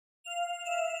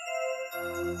Hey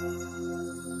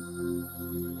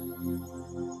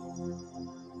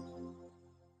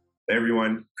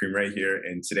everyone, Kareem Rae here,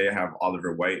 and today I have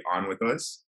Oliver White on with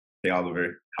us. Hey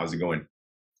Oliver, how's it going?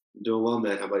 Doing well,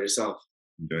 man. How about yourself?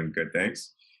 I'm doing good,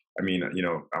 thanks. I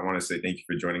want to say thank you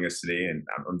for joining us today, and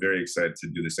I'm very excited to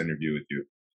do this interview with you.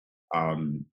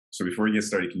 So before we get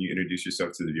started, can you introduce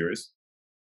yourself to the viewers?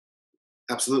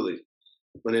 Absolutely.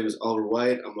 My name is Oliver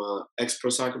White. I'm an ex-pro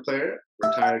soccer player,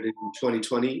 retired in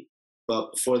 2020.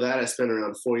 But before that, I spent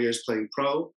around 4 years playing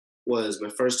pro. My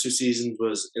first 2 seasons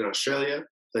was in Australia,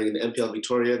 playing in the MPL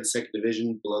Victoria, the second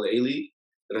division below the A-League.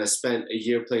 Then I spent a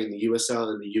year playing the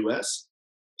USL in the US.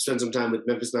 Spent some time with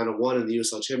Memphis 901 in the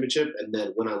USL Championship, and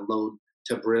then went on loan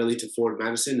temporarily to Forward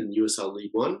Madison in USL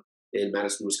League One in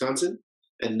Madison, Wisconsin.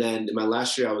 And then in my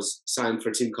last year, I was signed for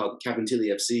a team called Kareem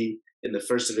FC in the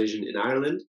first division in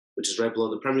Ireland, which is right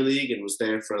below the Premier League, and was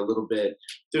there for a little bit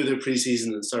through their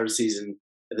preseason and start of season.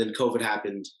 And then COVID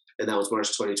happened, and that was March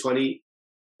 2020.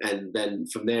 And then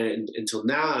from there until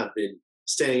now, I've been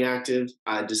staying active.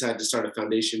 I decided to start a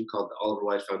foundation called the Oliver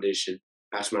White Foundation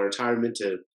after my retirement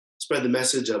to spread the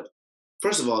message of,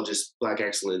 first of all, just Black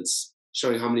excellence,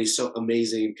 showing how many so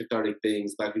amazing, cathartic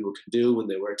things Black people can do when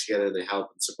they work together and they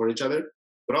help and support each other,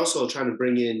 but also trying to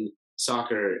bring in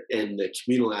soccer and the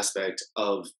communal aspect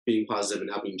of being positive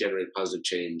and helping generate positive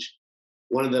change.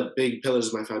 One of the big pillars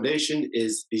of my foundation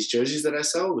is these jerseys that I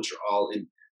sell, which are all in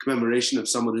commemoration of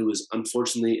someone who was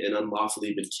unfortunately and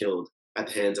unlawfully been killed at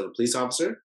the hands of a police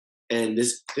officer. And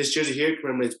this jersey here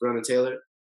commemorates Breonna Taylor,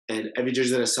 and every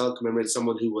jersey that I sell commemorates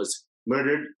someone who was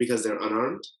murdered because they're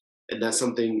unarmed. And that's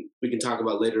something we can talk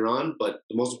about later on. But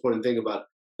the most important thing about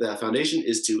the foundation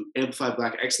is to amplify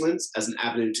Black excellence as an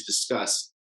avenue to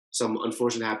discuss some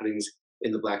unfortunate happenings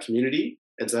in the Black community.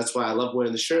 And so that's why I love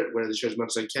wearing the shirt as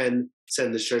much as I can,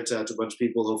 send the shirt out to a bunch of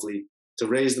people, hopefully to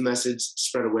raise the message,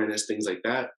 spread awareness, things like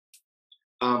that.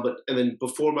 And then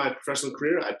before my professional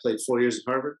career, I played 4 years at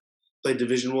Harvard, played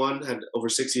Division I, had over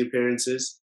 60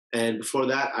 appearances. And before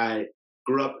that, I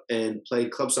grew up and played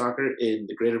club soccer in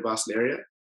the greater Boston area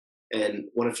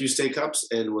and won a few state cups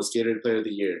and was Gatorade Player of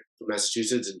the Year for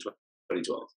Massachusetts in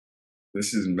 2012.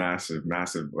 This is massive,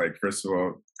 massive. Like, first of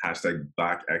all, hashtag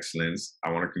Black excellence.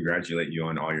 I want to congratulate you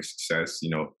on all your success.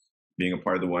 You know, being a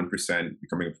part of the 1%,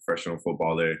 becoming a professional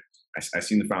footballer. I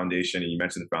seen the foundation, and you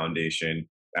mentioned the foundation.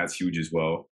 That's huge as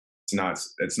well.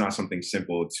 It's not something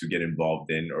simple to get involved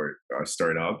in or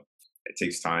start up. It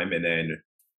takes time, and then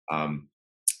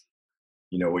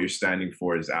what you're standing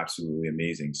for is absolutely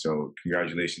amazing. So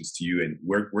congratulations to you. And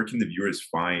where can the viewers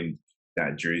find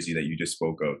that jersey that you just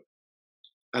spoke of?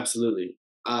 Absolutely.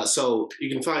 So you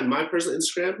can find my personal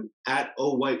Instagram at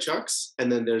 @ohwhitechucks,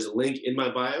 and then there's a link in my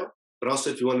bio. But also,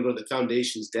 if you want to go to the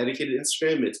foundation's dedicated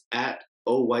Instagram, it's at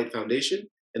 @ohwhitefoundation,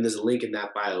 and there's a link in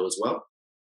that bio as well.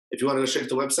 If you want to go straight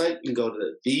to the website, you can go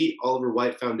to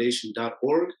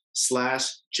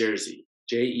theoliverwhitefoundation.org/jersey,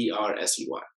 JERSEY.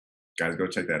 Guys, go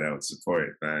check that out. Support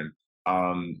it, man.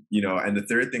 And the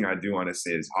third thing I do want to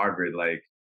say is Harvard. Like,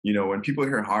 when people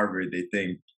hear Harvard, they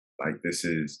think like this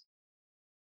is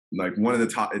like one of the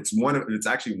top. It's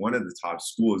actually one of the top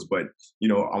schools. But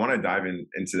I want to dive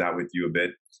into that with you a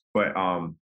bit. But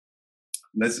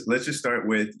let's just start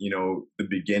with the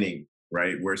beginning,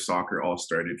 right, where soccer all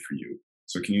started for you.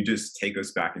 So can you just take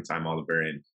us back in time, Oliver,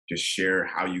 and just share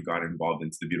how you got involved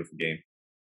into the beautiful game?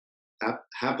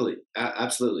 Happily,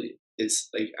 absolutely. It's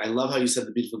like, I love how you said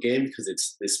the beautiful game, because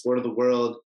it's the sport of the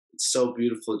world. It's so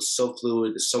beautiful. It's so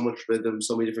fluid. There's so much rhythm.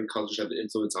 So many different cultures have an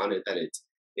influence on it that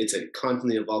it's a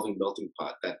constantly evolving melting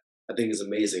pot that I think is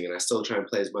amazing. And I still try and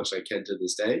play as much as I can to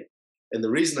this day. And the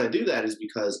reason I do that is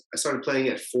because I started playing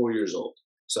at 4 years old.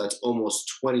 So that's almost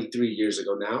 23 years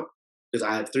ago now, because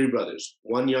I have 3 brothers,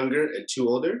 1 younger and 2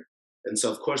 older. And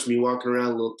so, of course, me walking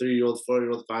around, a little 3-year-old,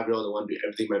 4-year-old, 5-year-old, I want to do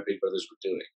everything my big brothers were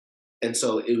doing. And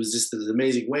so it was just this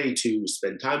amazing way to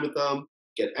spend time with them,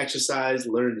 get exercise,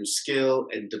 learn a new skill,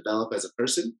 and develop as a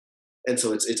person. And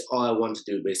so it's all I wanted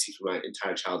to do basically for my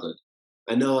entire childhood.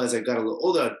 I know as I got a little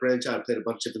older, I'd branch out, I played a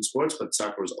bunch of different sports, but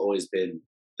soccer has always been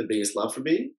the biggest love for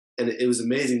me. And it was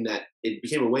amazing that it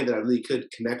became a way that I really could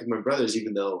connect with my brothers,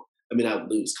 even though, I would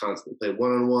lose constantly. Play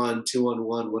 1-on-1,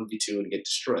 2-on-1, 1v2, and get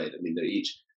destroyed. They're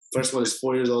each. First one is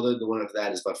 4 years older, the one after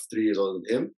that is about 3 years older than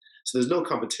him. So there's no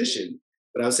competition.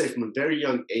 But I would say from a very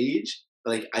young age,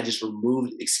 like, I just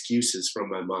removed excuses from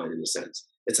my mind, in a sense.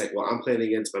 It's like, well, I'm playing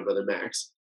against my brother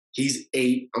Max. He's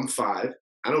 8, I'm 5.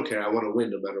 I don't care. I want to win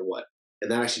no matter what. And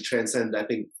that actually transcended, I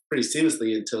think, pretty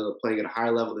seamlessly into playing at a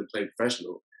higher level than playing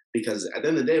professional. Because at the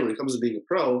end of the day, when it comes to being a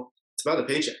pro, it's about a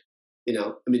paycheck.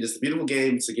 It's the beautiful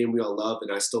game. It's a game we all love,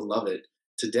 and I still love it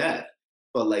to death.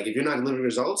 But like, if you're not delivering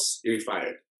results, you're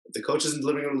fired. If the coach isn't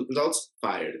delivering results,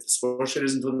 fired. If the sports trainer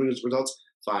isn't delivering results,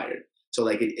 fired. So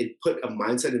like, it put a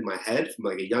mindset in my head from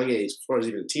like a young age, before I was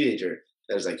even a teenager,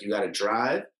 that was like, you got to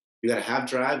drive, you got to have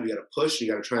drive, you got to push,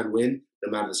 you got to try and win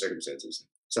no matter the circumstances.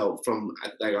 So from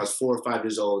like I was 4 or 5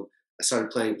 years old, I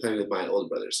started playing with my older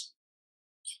brothers.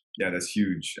 Yeah, that's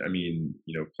huge. I mean,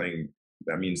 playing,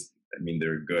 that means, I mean,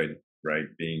 they're good, right?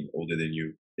 Being older than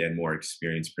you, they had more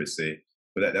experience per se.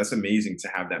 But that's amazing to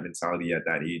have that mentality at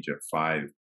that age of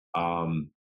 5.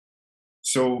 Um,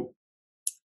 so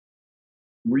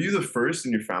were you the first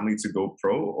in your family to go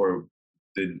pro, or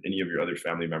did any of your other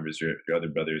family members, your other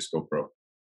brothers, go pro?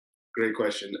 Great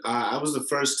question. I was the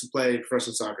first to play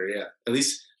professional soccer. Yeah, at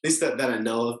least that I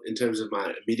know of in terms of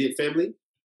my immediate family.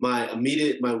 My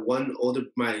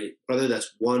brother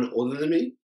that's one older than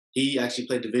me. He actually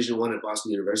played Division 1 at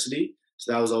Boston University.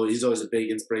 So he's always a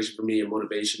big inspiration for me and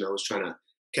motivation. I was trying to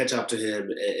catch up to him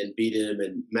and beat him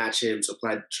and match him. So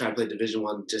try to play Division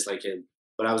 1 just like him.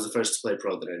 But I was the first to play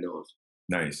pro that I know of.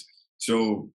 Nice.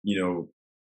 So,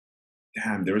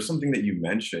 damn, there was something that you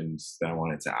mentioned that I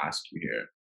wanted to ask you here.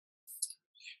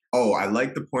 Oh, I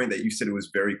like the point that you said it was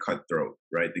very cutthroat,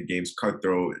 right? The game's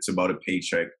cutthroat. It's about a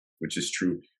paycheck, which is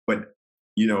true. But,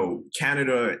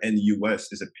 Canada and the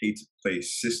US is a pay to play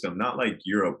system, not like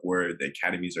Europe where the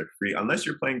academies are free, unless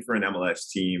you're playing for an MLS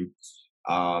team,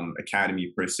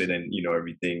 academy per se, then,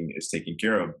 everything is taken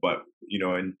care of. But,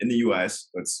 in the US,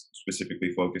 let's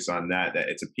specifically focus on that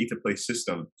it's a pay to play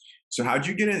system. So how'd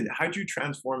you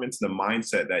transform into the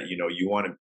mindset that, you want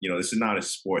to, this is not a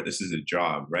sport, this is a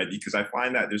job, right? Because I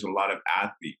find that there's a lot of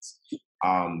athletes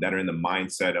that are in the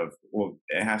mindset of, well,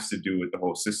 it has to do with the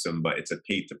whole system, but it's a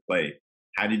pay to play.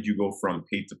 How did you go from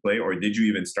pay to play, or did you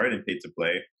even start in pay to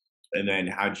play? And then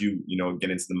how'd you, get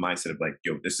into the mindset of like,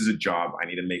 yo, this is a job. I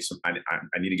need to make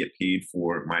I need to get paid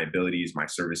for my abilities, my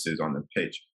services on the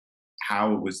pitch.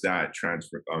 How was that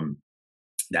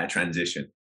that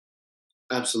transition?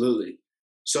 Absolutely.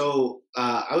 So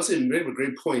I would say you have a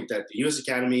great point that the U.S.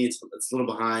 Academy it's a little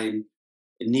behind.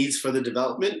 It needs further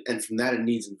development, and from that it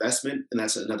needs investment, and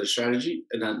that's another strategy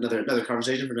and another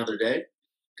conversation for another day.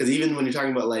 Because even when you're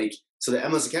talking about like so the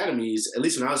MLS academies, at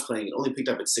least when I was playing, it only picked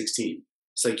up at 16.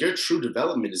 So like your true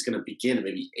development is going to begin at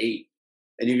maybe 8,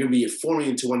 and you're going to be forming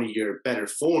into one of your better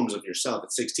forms of yourself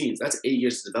at 16. So that's 8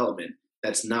 years of development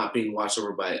that's not being watched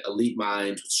over by elite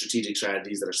minds with strategic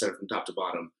strategies that are set from top to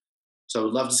bottom. So I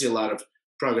would love to see a lot of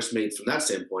progress made from that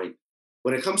standpoint.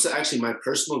 When it comes to actually my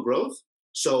personal growth,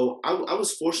 so I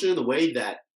was fortunate in the way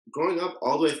that growing up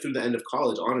all the way through the end of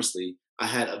college, honestly, I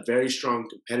had a very strong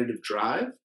competitive drive,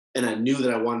 and I knew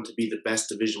that I wanted to be the best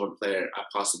Division 1 player I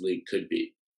possibly could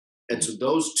be. And so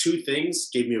those two things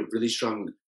gave me a really strong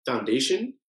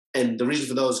foundation. And the reason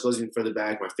for those goes even further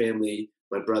back. My family,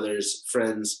 my brothers,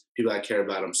 friends, people I care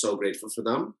about, I'm so grateful for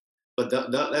them. But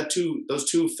those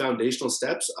two foundational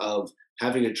steps of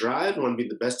having a drive and want to be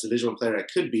the best Division 1 player I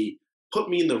could be put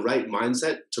me in the right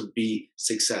mindset to be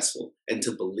successful and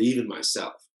to believe in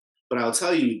myself. But I'll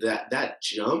tell you that that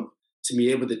jump to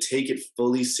be able to take it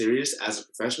fully serious as a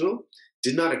professional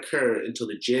did not occur until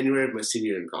the January of my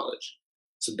senior year in college.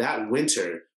 So that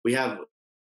winter,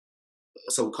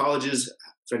 colleges,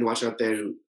 for anyone watching out there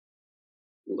who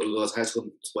goes high school,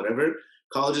 whatever,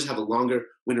 colleges have a longer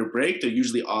winter break. They're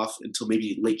usually off until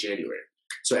maybe late January.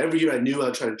 So every year I knew I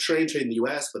would try to train in the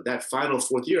US, but that final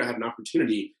 4th year I had an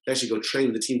opportunity to actually go train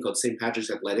with a team called St.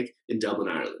 Patrick's Athletic in Dublin,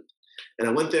 Ireland. And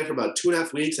I went there for about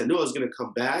 2.5 weeks. I knew I was going to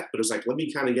come back, but it was like, let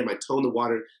me kind of get my toe in the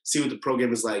water, see what the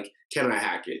program is like. Can I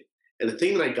hack it? And the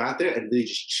thing that I got there and really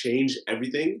just changed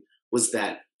everything was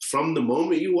that from the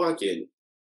moment you walk in,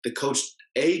 the coach,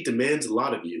 A, demands a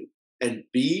lot of you, and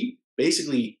B,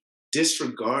 basically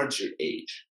disregards your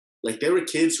age. Like there were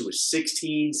kids who were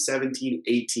 16, 17,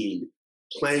 18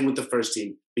 playing with the first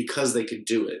team because they could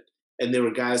do it. And there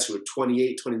were guys who were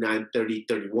 28, 29, 30,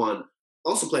 31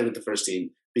 also playing with the first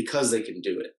team because they can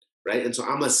do it, right? And so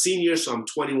I'm a senior, so I'm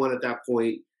 21 at that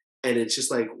point, and it's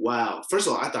just like, wow. First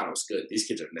of all, I thought I was good. These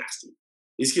kids are nasty.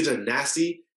 These kids are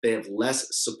nasty. They have less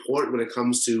support when it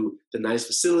comes to the nice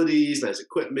facilities, nice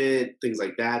equipment, things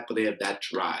like that, but they have that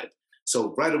drive.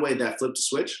 So right away, that flipped a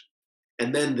switch.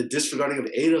 And then the disregarding of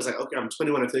age, I was like, okay, I'm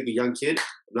 21, I feel like a young kid.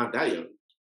 I'm not that young.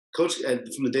 Coach,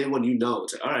 from the day one,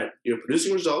 it's like, all right, you're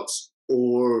producing results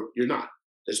or you're not.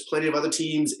 There's plenty of other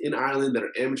teams in Ireland that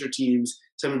are amateur teams,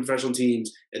 semi-professional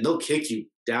teams, and they'll kick you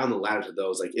down the ladder to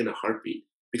those like in a heartbeat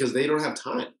because they don't have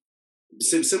time.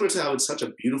 Similar to how it's such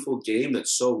a beautiful game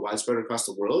that's so widespread across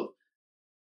the world,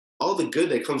 all the good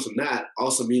that comes from that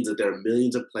also means that there are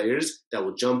millions of players that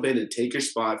will jump in and take your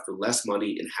spot for less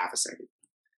money in half a second.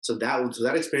 So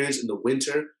that experience in the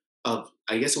winter of,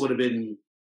 I guess it would have been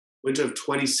winter of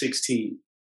 2016,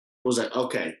 was like,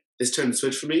 okay, this turned the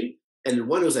switch for me. And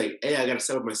one, it was like, A, I got to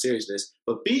set up my seriousness.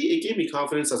 But B, it gave me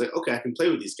confidence. I was like, okay, I can play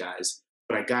with these guys,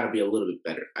 but I got to be a little bit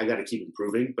better. I got to keep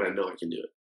improving, but I know I can do it.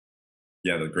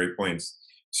 Yeah, the great points.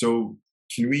 So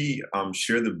can we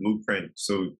share the blueprint?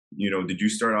 So, did you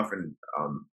start off in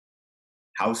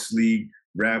house league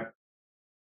rep?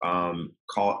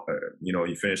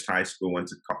 You finished high school, went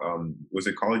to was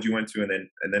it college you went to,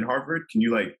 and then Harvard? Can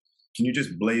you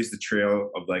just blaze the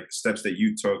trail of like steps that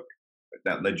you took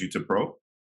that led you to pro?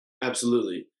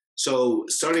 Absolutely. So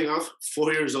starting off,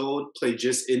 4 years old, played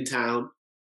just in town,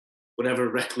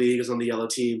 whatever rec league is on the yellow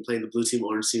team, playing the blue team,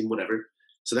 orange team, whatever.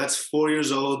 So that's 4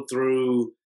 years old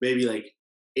through maybe like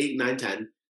 8, 9, 10.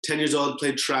 10 years old,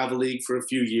 played travel league for a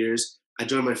few years. I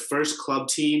joined my first club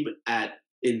team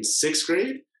in sixth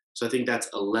grade. So I think that's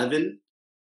 11.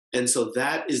 And so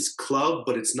that is club,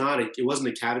 but it's not, it wasn't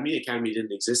academy. Academy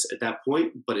didn't exist at that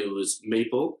point, but it was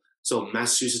Maple. So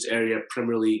Massachusetts area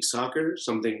Premier League soccer,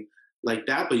 something like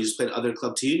that. But you just played other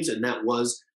club teams, and that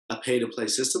was a pay to play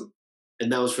system.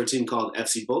 And that was for a team called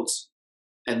FC Bolts.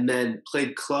 And then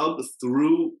played club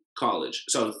through college.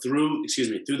 So through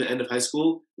the end of high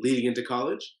school, leading into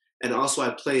college. And also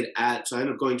so I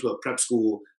ended up going to a prep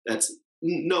school that's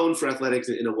known for athletics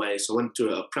in a way. So I went to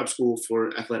a prep school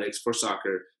for athletics, for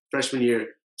soccer, freshman year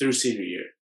through senior year.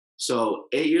 So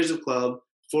 8 years of club,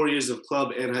 4 years of club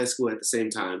and high school at the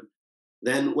same time.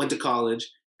 Then went to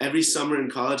college. Every summer in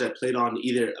college, I played on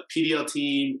either a PDL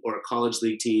team or a college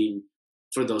league team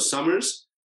for those summers.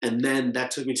 And then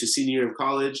that took me to senior year of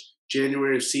college.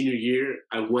 January of senior year,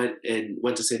 I went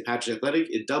to St. Patrick's Athletic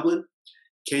in Dublin,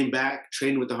 came back,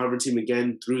 trained with the Harvard team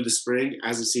again through the spring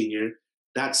as a senior.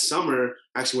 That summer,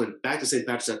 actually went back to St.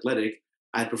 Patrick's Athletic.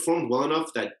 I performed well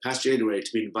enough that past January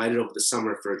to be invited over the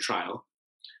summer for a trial.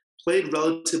 Played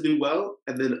relatively well,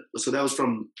 and then so that was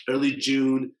from early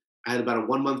June. I had about a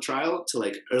 1 month trial to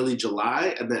like early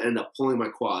July, and then ended up pulling my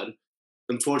quad,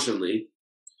 unfortunately.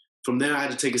 From there, I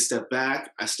had to take a step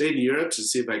back. I stayed in Europe to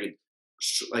see if I could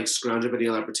like scrounge up any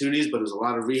other opportunities, but it was a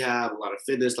lot of rehab, a lot of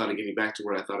fitness, a lot of getting back to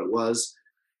where I thought it was.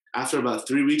 After about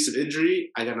 3 weeks of injury,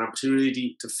 I got an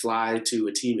opportunity to fly to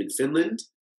a team in Finland.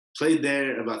 Played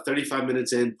there, about 35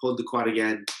 minutes in, pulled the quad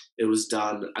again. It was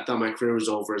done. I thought my career was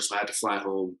over, so I had to fly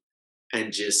home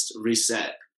and just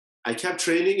reset. I kept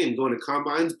training and going to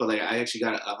combines, but like I actually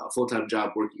got a full-time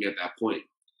job working at that point.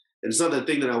 And it's not the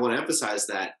thing that I want to emphasize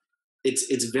that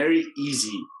it's very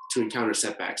easy to encounter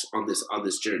setbacks on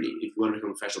this journey if you want to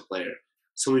become a professional player.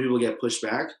 So many people get pushed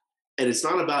back. And it's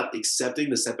not about accepting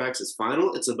the setbacks as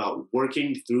final. It's about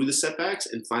working through the setbacks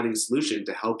and finding a solution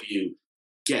to help you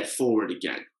get forward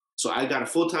again. So I got a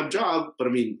full-time job, but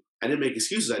I mean, I didn't make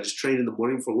excuses. I just trained in the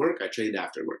morning for work. I trained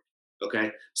after work.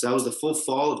 Okay. So that was the full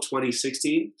fall of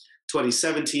 2016.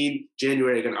 2017,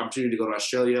 January, I got an opportunity to go to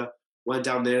Australia. Went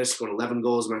down there, scored 11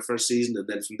 goals in my first season. And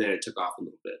then from there, it took off a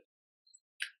little bit.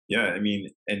 Yeah, I mean,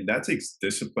 and that takes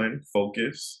discipline,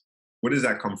 focus. Where does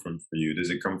that come from for you? Does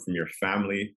it come from your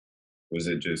family? Was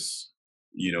it just,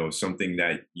 something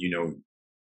that,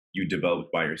 you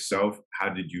developed by yourself? How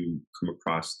did you come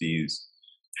across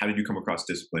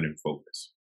discipline and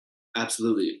focus?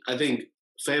 Absolutely. I think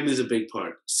family is a big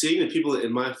part. Seeing the people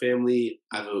in my family,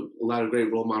 I have a lot of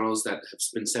great role models that have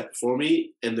been set before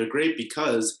me, and they're great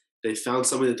because they found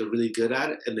something that they're really good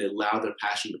at and they allow their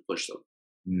passion to push them.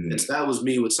 Mm. And so that was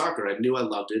me with soccer. I knew I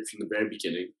loved it from the very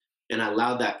beginning, and I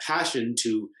allowed that passion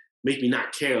to make me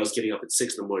not care I was getting up at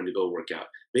 6 in the morning to go work out,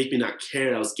 make me not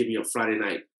care I was giving up Friday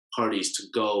night parties to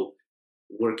go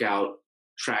work out,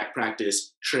 track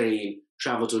practice, train,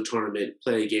 travel to a tournament,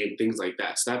 play a game, things like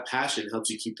that. So that passion helps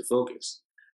you keep the focus.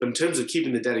 But in terms of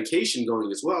keeping the dedication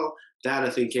going as well, that I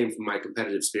think came from my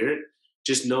competitive spirit,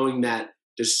 just knowing that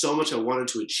there's so much I wanted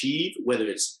to achieve, whether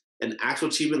it's an actual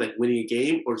achievement like winning a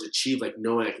game or to achieve like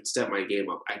knowing I can step my game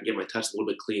up, I can get my touch a little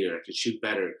bit cleaner, I can shoot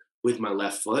better with my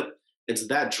left foot. And so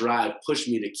that drive pushed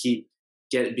me to keep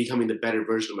becoming the better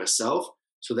version of myself.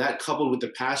 So that coupled with the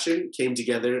passion came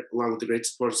together along with the great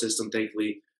support system,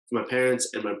 thankfully, from my parents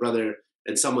and my brother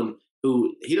and someone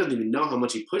who he doesn't even know how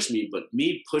much he pushed me, but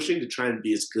me pushing to try and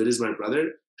be as good as my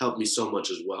brother helped me so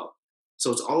much as well.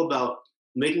 So it's all about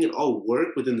making it all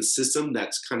work within the system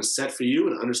that's kind of set for you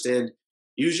and understand,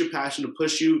 use your passion to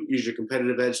push you, use your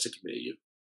competitive edge to commit you.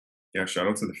 Yeah, shout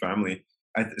out to the family.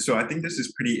 So I think this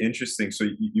is pretty interesting. So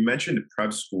you mentioned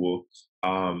prep school.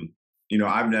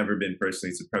 I've never been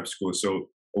personally to prep school. So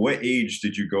at what age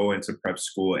did you go into prep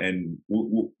school, and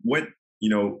what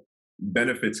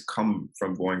benefits come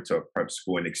from going to a prep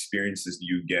school, and experiences do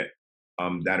you get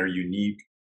that are unique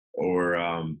or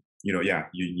yeah,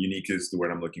 unique is the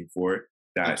word I'm looking for,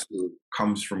 that Absolutely.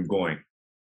 comes from going.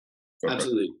 Okay.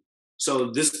 Absolutely.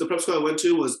 So the prep school I went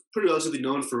to was pretty relatively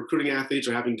known for recruiting athletes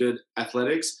or having good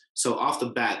athletics. So off the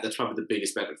bat, that's probably the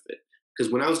biggest benefit.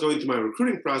 Because when I was going through my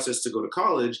recruiting process to go to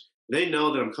college, they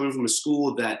know that I'm coming from a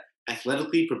school that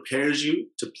athletically prepares you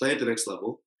to play at the next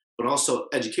level, but also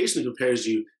educationally prepares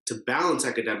you to balance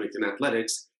academics and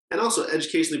athletics, and also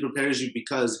educationally prepares you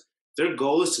because their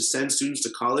goal is to send students to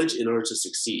college in order to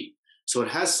succeed. So it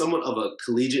has somewhat of a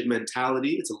collegiate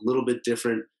mentality. It's a little bit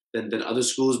different than other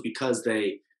schools because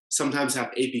they sometimes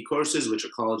have AP courses, which are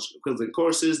college equivalent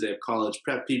courses. They have college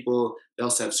prep people. They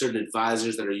also have certain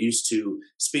advisors that are used to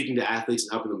speaking to athletes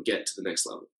and helping them get to the next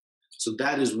level. So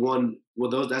that is one,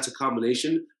 well, that's a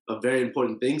combination of very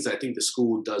important things that I think the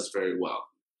school does very well.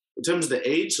 In terms of the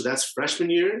age, so that's freshman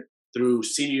year through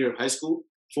senior year of high school,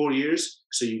 4 years.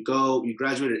 So you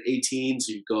graduate at 18,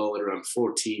 so you go at around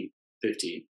 14,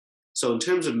 15. So in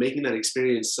terms of making that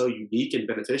experience so unique and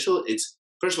beneficial, it's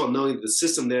first of all knowing that the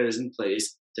system there is in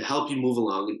place to help you move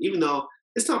along. And even though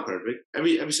it's not perfect,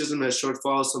 every system has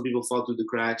shortfalls. Some people fall through the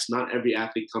cracks. Not every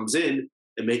athlete comes in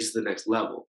and makes it to the next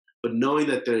level. But knowing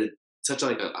that there's such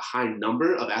like a high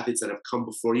number of athletes that have come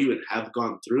before you and have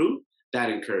gone through, that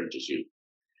encourages you.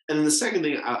 And then the second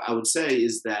thing I would say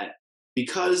is that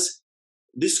because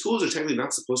these schools are technically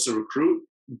not supposed to recruit,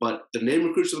 but the name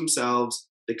recruits for themselves,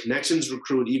 the connections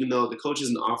recruit, even though the coach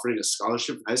isn't offering a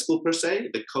scholarship in high school per se,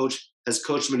 the coach has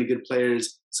coached many good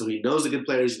players, so he knows the good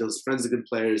players, he knows his friends of the good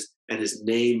players, and his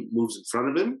name moves in front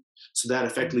of him, so that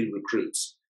effectively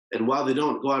recruits. And while they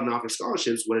don't go out and offer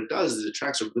scholarships, what it does is it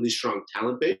attracts a really strong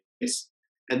talent base.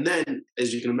 And then,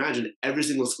 as you can imagine, every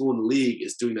single school in the league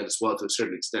is doing that as well to a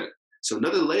certain extent. So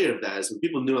another layer of that is when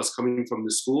people knew I was coming from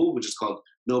the school, which is called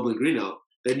Noble and Greeno,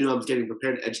 they knew I was getting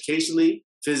prepared educationally,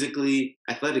 physically,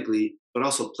 athletically, but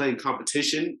also playing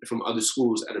competition from other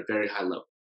schools at a very high level.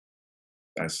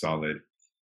 That's solid.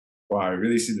 Wow, I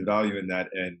really see the value in that.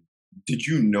 And did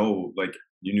you know, like,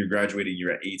 when you're graduating,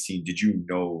 you're at 18, did you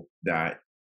know that,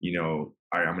 all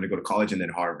right, I'm going to go to college and then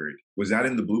Harvard? Was that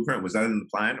in the blueprint? Was that in the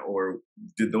plan? Or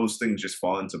did those things just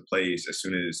fall into place as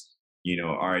soon as,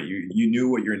 all right, you knew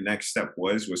what your next step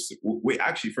was wait,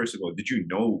 actually, first of all, did you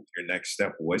know your next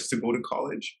step was to go to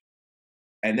college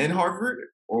and then Harvard?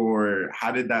 Or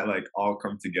how did that like all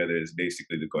come together is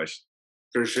basically the question.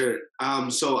 For sure.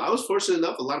 So I was fortunate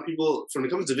enough. A lot of people, when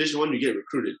it comes to Division One, you get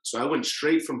recruited. So I went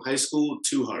straight from high school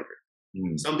to Harvard.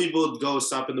 Mm. Some people go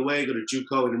stop in the way, go to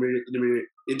JUCO,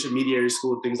 intermediary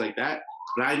school, things like that.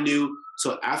 But I knew.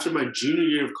 So after my junior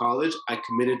year of college, I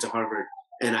committed to Harvard,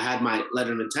 and I had my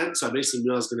letter of intent. So I basically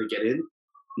knew I was going to get in.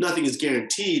 Nothing is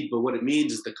guaranteed, but what it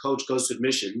means is the coach goes to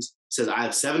admissions, says, "I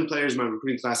have 7 players in my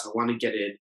recruiting class I want to get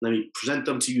in. Let me present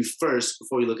them to you first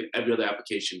before you look at every other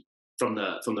application from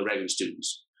the regular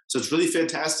students." So it's really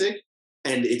fantastic,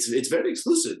 and it's very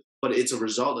exclusive, but it's a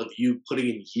result of you putting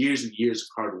in years and years of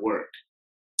hard work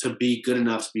to be good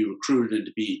enough to be recruited and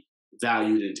to be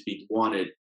valued and to be wanted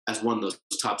as one of those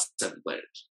top 7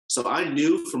 players. So I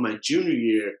knew from my junior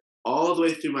year all the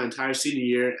way through my entire senior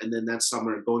year, and then that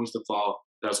summer going to the fall,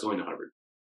 that I was going to Harvard.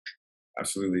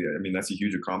 Absolutely. I mean, that's a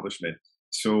huge accomplishment.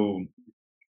 So,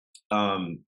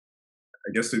 I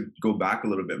guess to go back a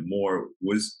little bit more,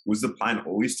 was the plan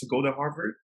always to go to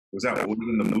Harvard? Was that always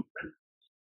in the blueprint,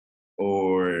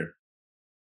 or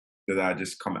did that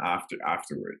just come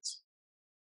afterwards?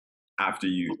 After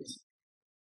you?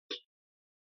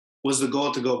 Was the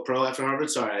goal to go pro after Harvard?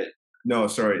 Sorry. No,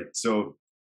 sorry. So,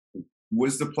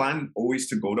 was the plan always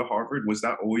to go to Harvard? Was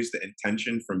that always the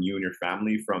intention from you and your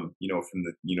family, from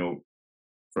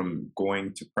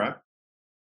going to prep?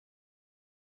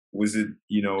 Was it,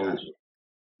 Gotcha.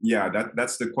 yeah,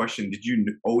 that's the question. Did you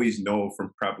always know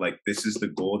from prep, like, this is the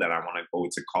goal that I want to go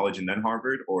to college and then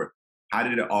Harvard? Or how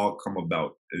did it all come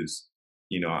about?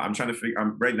 I'm trying to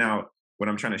right now, what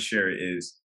I'm trying to share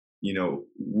is,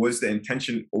 was the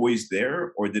intention always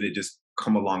there, or did it just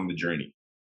come along the journey?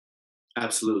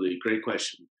 Absolutely. Great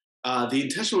question. The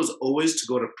intention was always to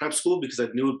go to prep school because I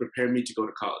knew it would prepare me to go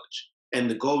to college. And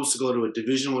the goal was to go to a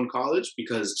Division One college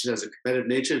because it has a competitive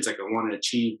nature. It's like I want to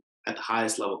achieve at the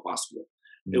highest level possible.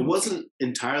 It Mm. wasn't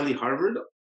entirely Harvard.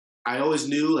 I always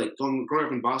knew, like, growing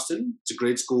up in Boston, it's a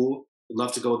great school. Would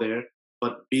love to go there.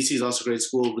 But BC is also a great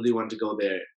school. Really wanted to go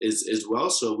there as well.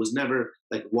 So it was never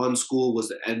like one school was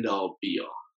the end all be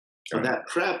all. But Got it. that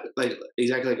prep, like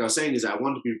exactly like I was saying, is I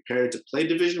wanted to be prepared to play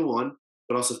Division One,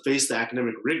 but also face the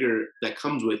academic rigor that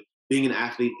comes with being an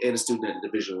athlete and a student at a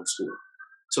Division One school.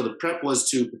 So the prep was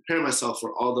to prepare myself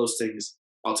for all those things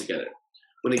altogether.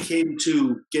 When it came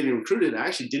to getting recruited, I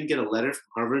actually didn't get a letter from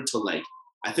Harvard till like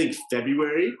I think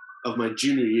February, of my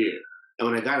junior year. And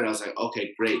when I got it, I was like,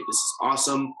 okay, great, this is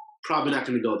awesome. Probably not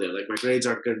going to go there. Like my grades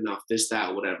aren't good enough, this,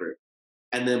 that, whatever.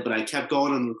 And then, but I kept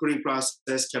going on the recruiting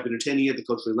process, kept entertaining it. The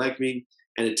coach really liked me.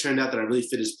 And it turned out that I really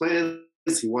fit his plans.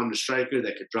 He wanted a striker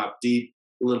that could drop deep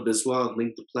a little bit as well and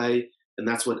link the play. And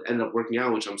that's what ended up working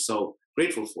out, which I'm so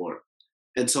grateful for.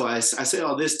 And so I say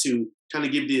all this to kind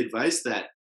of give the advice that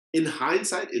in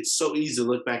hindsight, it's so easy to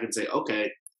look back and say,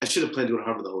 okay, I should have planned to go to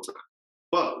Harvard the whole time.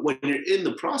 But when you're in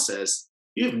the process,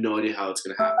 you have no idea how it's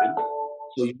going to happen.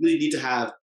 So you really need to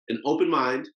have an open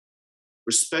mind,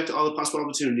 respect all the possible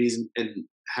opportunities, and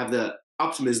have the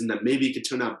optimism that maybe it could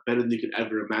turn out better than you could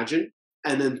ever imagine.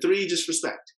 And then 3, just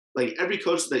respect. Like every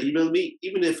coach that emailed me,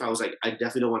 even if I was like, I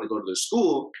definitely don't want to go to their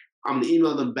school, I'm going to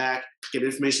email them back, get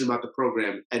information about the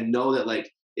program, and know that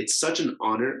like it's such an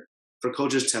honor for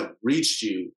coaches to have reached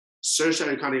you, searched out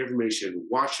your contact information,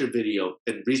 watched your video,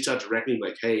 and reached out directly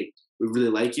like, hey, we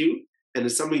really like you. And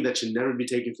it's something that should never be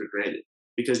taken for granted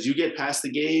because you get past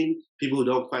the game, people who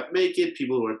don't quite make it,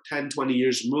 people who are 10, 20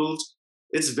 years removed,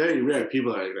 it's very rare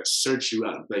people are going to search you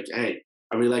out. Like, hey,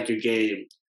 I really like your game.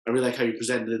 I really like how you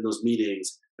presented in those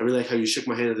meetings. I really like how you shook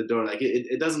my hand at the door. Like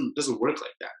it doesn't work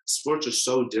like that. Sports are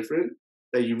so different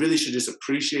that you really should just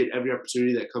appreciate every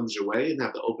opportunity that comes your way and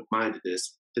have the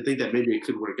open-mindedness to think that maybe it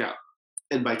could work out.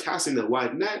 And by casting the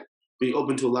wide net, being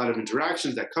open to a lot of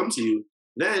interactions that come to you,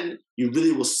 then you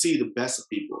really will see the best of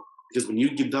people. Because when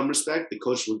you give them respect, the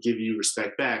coach will give you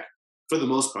respect back for the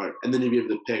most part. And then you'll be able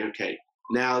to pick, okay,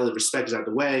 now the respect is out of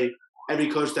the way.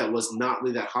 Every coach that was not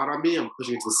really that hot on me, I'm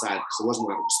pushing it to the side because it wasn't a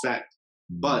lot of respect.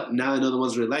 But now I know the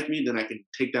ones that really like me, then I can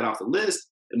take that off the list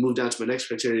and move down to my next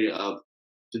criteria of,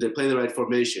 do they play the right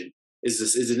formation?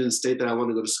 Is it in a state that I want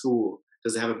to go to school?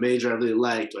 Does it have a major I really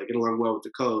like? Do I get along well with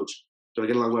the coach? Do I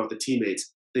get along well with the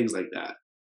teammates? Things like that.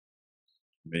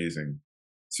 Amazing.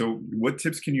 So what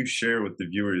tips can you share with the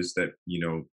viewers that,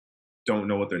 don't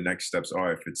know what their next steps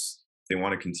are, if they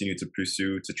want to continue to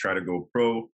pursue to try to go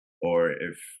pro, or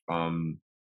if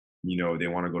they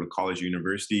want to go to college or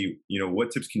university,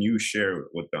 what tips can you share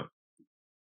with them?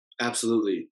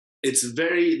 Absolutely.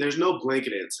 There's no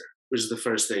blanket answer, which is the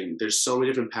first thing. There's so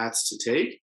many different paths to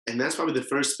take. And that's probably the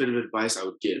first bit of advice I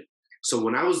would give. So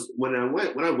when I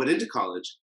went into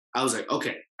college, I was like,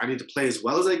 okay, I need to play as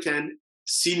well as I can.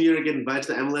 Senior, I get invited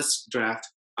to the MLS draft.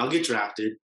 I'll get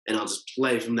drafted and I'll just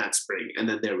play from that spring. And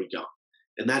then there we go.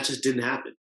 And that just didn't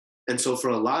happen. And so for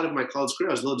a lot of my college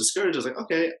career, I was a little discouraged. I was like,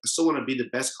 okay, I still want to be the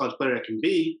best college player I can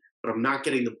be, but I'm not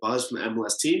getting the buzz from the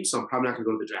MLS team, so I'm probably not going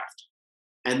to go to the draft.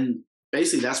 And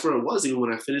basically that's where it was. Even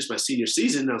when I finished my senior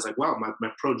season, I was like, wow, my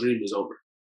pro dream is over.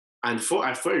 And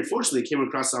I very fortunately came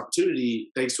across the opportunity,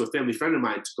 thanks to a family friend of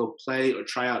mine, to go play or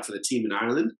try out for the team in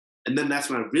Ireland. And then that's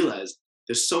when I realized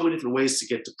there's so many different ways to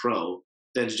get to pro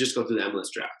than to just go through the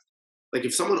MLS draft. Like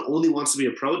if someone only wants to be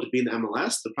a pro to be in the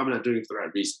MLS, they're probably not doing it for the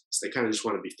right reasons. They kind of just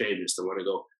want to be famous. They want to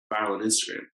go viral on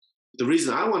Instagram. The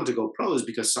reason I wanted to go pro is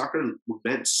because soccer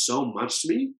meant so much to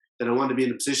me that I wanted to be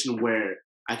in a position where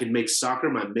I could make soccer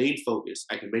my main focus.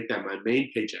 I could make that my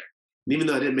main paycheck. And even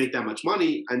though I didn't make that much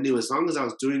money, I knew as long as I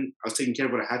was taking care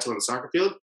of what I had to on the soccer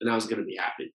field, then I was going to be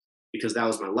happy because that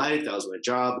was my life, that was my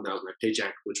job, and that was my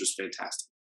paycheck, which was fantastic.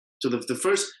 So the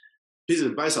first piece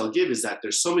of advice I'll give is that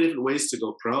there's so many different ways to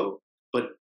go pro, but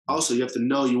also you have to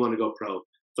know you want to go pro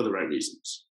for the right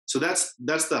reasons. So that's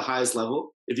the highest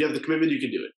level. If you have the commitment, you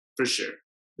can do it for sure.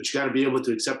 But you got to be able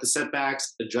to accept the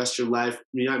setbacks, adjust your life.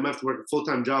 I might have to work a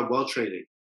full-time job while training.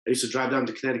 I used to drive down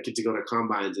to Connecticut to go to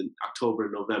combines in October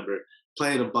and November,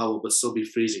 play in a bubble, but still be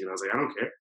freezing. And I was like, I don't care.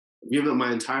 I've given up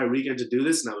my entire weekend to do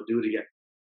this, and I would do it again.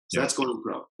 So that's going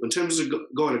pro. In terms of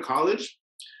going to college,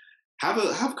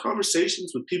 have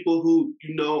conversations with people who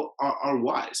are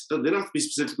wise. They don't have to be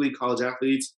specifically college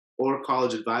athletes or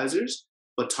college advisors,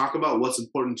 but talk about what's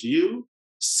important to you.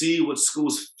 See what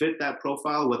schools fit that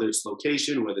profile, whether it's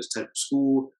location, whether it's type of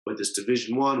school, whether it's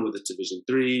Division I, whether it's Division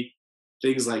III,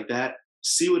 things like that.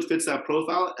 See what fits that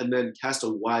profile and then cast a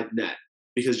wide net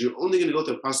because you're only going to go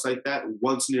through a process like that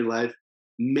once in your life,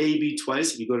 maybe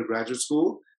twice if you go to graduate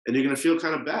school. And you're going to feel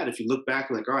kind of bad if you look back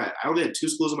and like, all right, I only had 2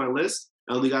 schools on my list.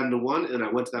 I only got into one and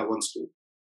I went to that one school.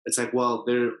 It's like, well,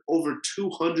 there are over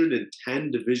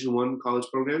 210 Division I college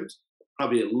programs,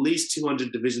 probably at least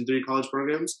 200 Division III college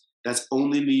programs. That's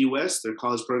only in the US. There are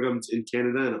college programs in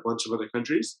Canada and a bunch of other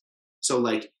countries. So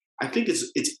like, I think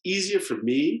it's easier for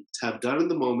me to have done in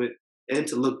the moment and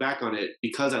to look back on it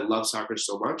because I love soccer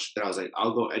so much that I was like,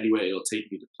 I'll go anywhere it'll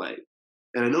take me to play.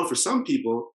 And I know for some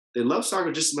people, they love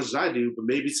soccer just as much as I do, but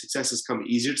maybe success has come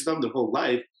easier to them their whole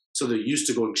life. So they're used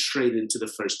to going straight into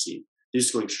the first team. They're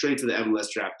just going straight to the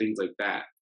MLS draft, things like that.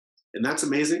 And that's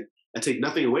amazing. I take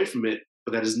nothing away from it,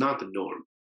 but that is not the norm.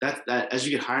 That as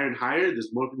you get higher and higher, there's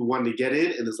more people wanting to get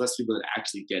in, and there's less people that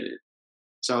actually get in.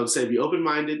 So I would say be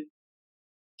open-minded,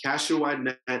 cast your wide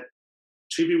net,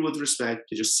 treat people with respect,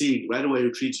 because you'll see right away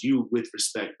who treats you with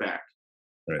respect back.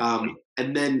 Right.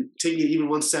 And then taking it even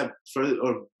one step further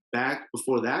or back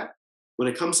before that, when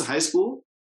it comes to high school,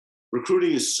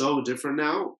 recruiting is so different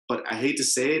now, but I hate to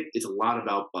say it, it's a lot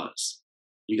about buzz.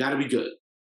 You got to be good.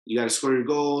 You got to score your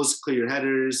goals, clear your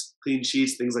headers, clean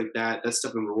sheets, things like that. That's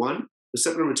step number one. But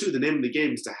step number two, the name of the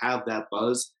game is to have that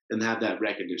buzz and have that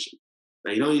recognition.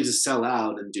 Now, you don't need to sell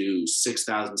out and do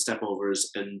 6,000 step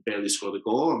overs and barely score the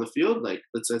goal on the field. Like,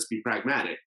 let's be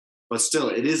pragmatic. But still,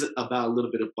 it is about a little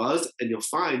bit of buzz, and you'll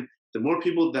find the more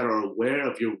people that are aware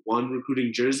of your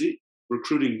recruiting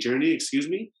journey,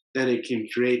 then it can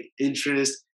create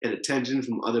interest and attention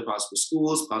from other possible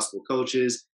schools, possible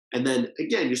coaches. And then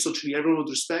again, you're still treating everyone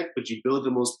with respect, but you build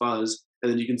the most buzz,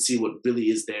 and then you can see what really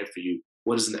is there for you.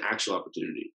 What is an actual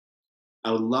opportunity?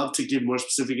 I would love to give more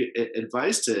specific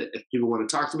advice if people want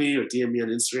to talk to me or DM me on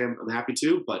Instagram. I'm happy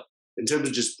to, but in terms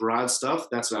of just broad stuff,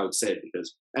 that's what I would say,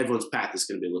 because everyone's path is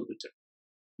going to be a little bit different.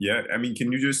 Yeah, I mean,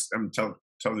 can you just tell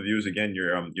the viewers again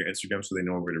your Instagram so they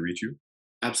know where to reach you?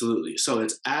 Absolutely. So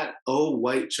it's at O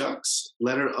White Chucks,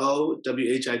 letter O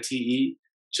WHITE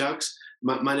Chucks.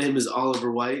 My name is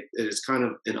Oliver White. It is kind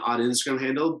of an odd Instagram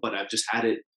handle, but I've just had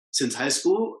it since high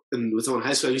school. And with someone in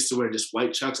high school, I used to wear just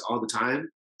white chucks all the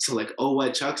time. So like O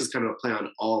White Chucks is kind of a play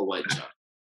on all white chucks.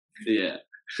 Yeah.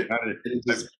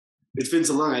 It's been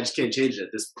so long, I just can't change it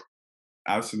at this point.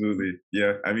 Absolutely.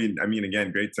 Yeah. I mean,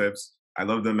 again, great tips. I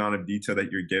love the amount of detail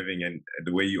that you're giving, and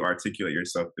the way you articulate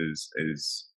yourself is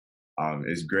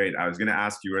great. I was going to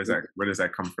ask you where does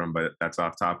that come from, but that's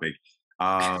off topic.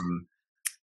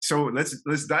 So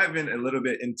let's dive in a little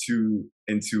bit into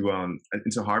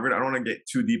Harvard. I don't want to get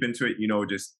too deep into it.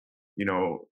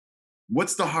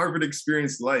 What's the Harvard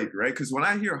experience like, right? Because when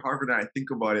I hear Harvard and I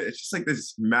think about it, it's just like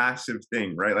this massive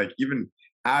thing, right? Like even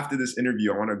after this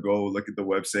interview, I want to go look at the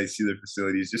website, see the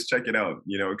facilities, just check it out,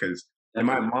 because in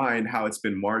my mind, how it's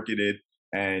been marketed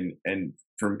and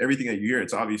from everything that you hear,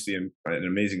 it's obviously an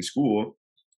amazing school.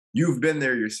 You've been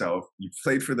there yourself. You've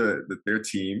played for their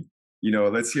team.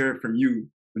 Let's hear it from you,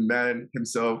 the man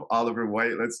himself, Oliver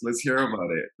White. Let's hear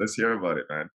about it. Let's hear about it,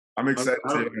 man. I'm excited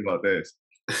to hear about this.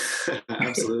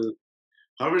 Absolutely.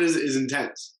 Harvard is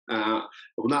intense. I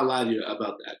will not lie to you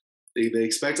about that. They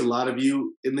expect a lot of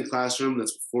you in the classroom.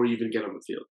 That's before you even get on the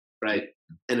field, right?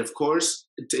 And of course,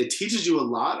 it teaches you a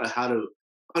lot of how to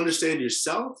understand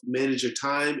yourself, manage your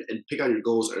time, and pick out your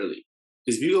goals early.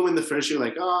 Because if you go in the first year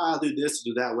like, oh, I'll do this,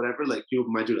 do that, whatever, like people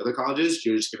might do at other colleges,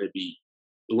 you're just going to be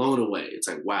blown away. It's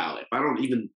like, wow, if I don't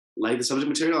even like the subject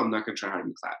material, I'm not going to try hard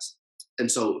in class. And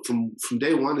so from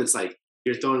day one, it's like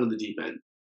you're thrown in the deep end,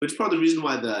 which is part of the reason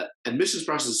why the admissions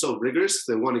process is so rigorous.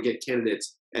 They want to get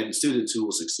candidates and students who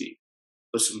will succeed.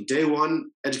 But from day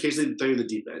one, education, they throw you in the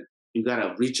deep end. You got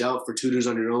to reach out for tutors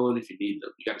on your own if you need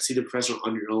them. You got to see the professor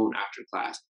on your own after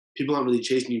class. People aren't really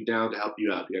chasing you down to help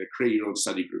you out. You got to create your own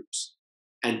study groups.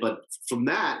 But from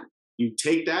that, you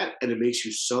take that and it makes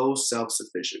you so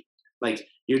self-sufficient. Like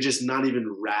you're just not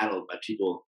even rattled by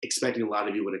people expecting a lot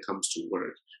of you when it comes to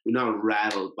work. You're not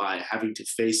rattled by having to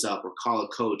face up or call a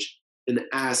coach and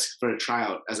ask for a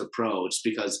tryout as a pro just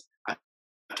because I've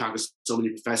talked to so many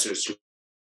professors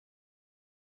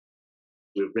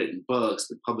who've written books,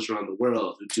 been published around the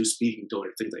world, who do speaking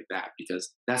tours, things like that,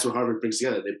 because that's what Harvard brings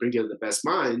together. They bring together the best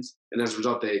minds, and as a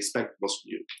result, they expect most of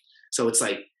you. So it's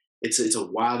like, it's a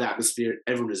wild atmosphere.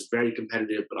 Everyone is very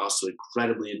competitive, but also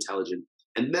incredibly intelligent.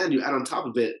 And then you add on top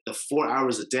of it the 4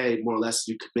 hours a day, more or less,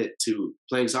 you commit to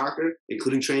playing soccer,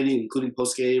 including training, including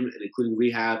post-game, and including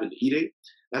rehab and eating.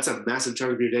 That's a massive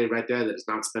chunk of your day right there that is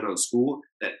not spent on school,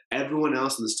 that everyone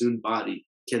else in the student body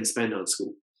can spend on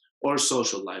school or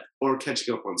social life or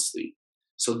catching up on sleep.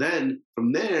 So then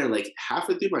from there, like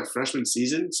halfway through my freshman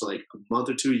season, so like a month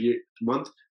or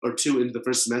two into the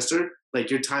first semester, like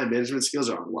your time management skills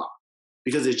are unlocked,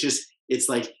 because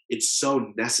it's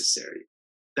so necessary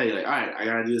that you're like, all right, I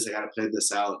gotta do this, I gotta plan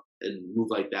this out and move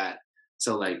like that.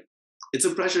 So like it's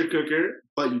a pressure cooker,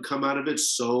 but you come out of it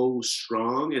so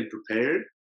strong and prepared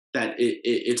that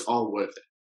it's all worth it.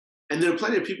 And there are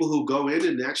plenty of people who go in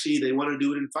and actually they want to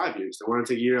do it in 5 years. They want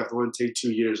to take a year off, they want to take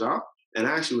 2 years off. And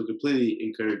I actually would completely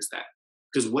encourage that.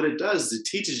 Because what it does is it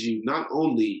teaches you not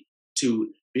only to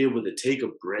be able to take a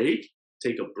break,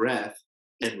 take a breath,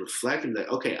 and reflect and be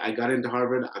like, okay, I got into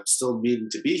Harvard, I'm still meaning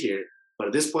to be here. But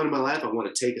at this point in my life, I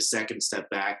want to take a second step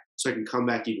back so I can come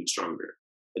back even stronger.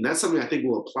 And that's something I think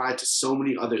will apply to so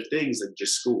many other things than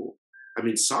just school. I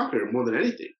mean, soccer more than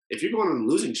anything. If you're going on a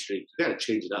losing streak, you got to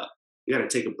change it up. you got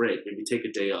to take a break, maybe take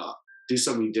a day off, do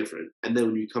something different. And then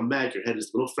when you come back, your head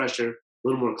is a little fresher, a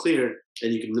little more clear,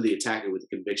 and you can really attack it with the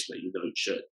conviction that you know you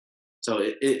should. So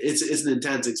it's an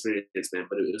intense experience, man,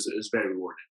 but it was very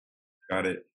rewarding. Got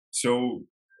it. So,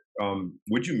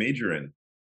 what'd you major in?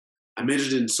 I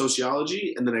majored in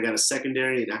sociology, and then I got a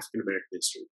secondary in African American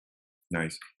history.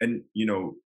 Nice. And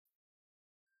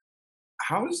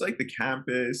how is like the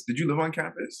campus? Did you live on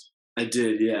campus? I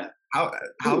did, yeah. How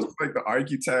how's Cool. like the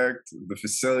architect, the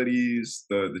facilities,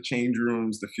 the change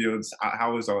rooms, the fields?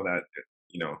 How is all that?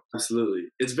 You know. Absolutely.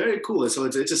 It's very cool. So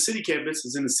it's a city campus.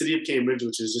 It's in the city of Cambridge,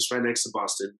 which is just right next to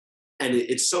Boston. And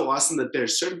it's so awesome that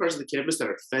there's certain parts of the campus that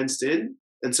are fenced in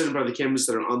and certain parts of the campus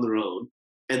that are on their own.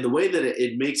 And the way that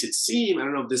it makes it seem, I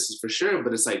don't know if this is for sure,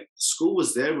 but it's like school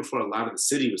was there before a lot of the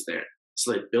city was there.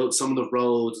 So they built some of the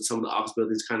roads and some of the office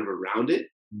buildings kind of around it.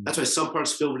 Mm. That's why some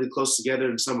parts feel really close together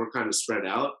and some are kind of spread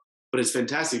out. But it's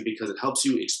fantastic because it helps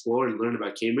you explore and learn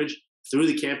about Cambridge through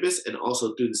the campus and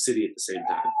also through the city at the same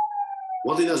time.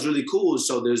 One thing that was really cool is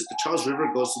so there's the Charles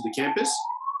River goes through the campus,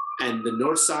 and the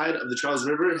north side of the Charles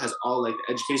River has all like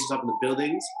the education stuff in the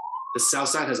buildings. The south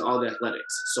side has all the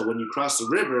athletics. So when you cross the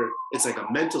river, it's like a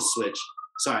mental switch.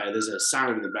 Sorry, there's a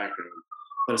siren in the background.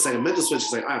 But it's like a mental switch.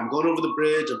 It's like, all right, I'm going over the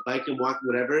bridge, I'm biking, walking,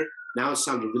 whatever. Now it's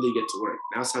time to really get to work.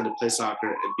 Now it's time to play soccer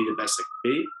and be the best I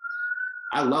can be.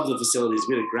 I love the facilities.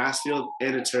 We had a grass field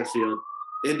and a turf field,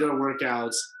 indoor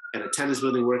workouts, and a tennis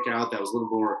building workout that was a little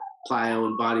more plyo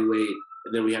and body weight.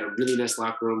 And then we had a really nice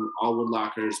locker room, all wood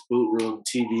lockers, boot room,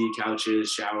 TV, couches,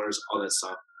 showers, all that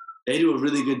stuff. They do a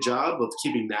really good job of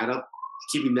keeping that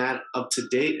up to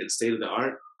date and state of the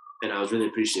art. And I was really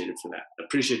appreciative for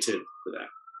that.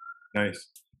 Nice.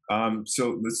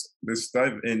 So let's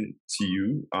dive into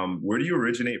you. Where do you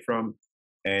originate from,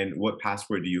 and what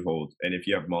passport do you hold? And if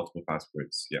you have multiple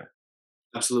passports, yeah.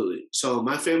 Absolutely. So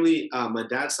my family, my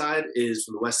dad's side is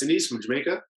from the West Indies, from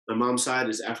Jamaica. My mom's side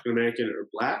is African American or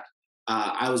Black.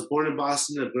 I was born in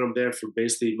Boston. I've grown up there for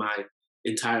basically my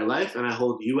entire life, and I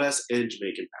hold U.S. and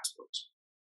Jamaican passports.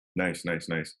 Nice, nice,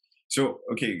 nice. So,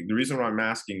 okay, the reason why I'm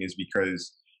asking is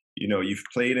because you've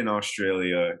played in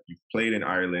Australia, you've played in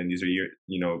Ireland. These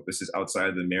are this is outside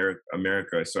of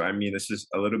America. So, I mean, this is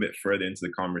a little bit further into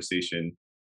the conversation,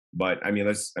 but I mean,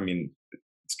 it's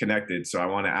connected. So, I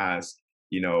want to ask,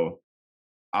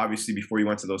 obviously, before you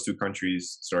went to those two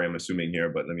countries, sorry, I'm assuming here,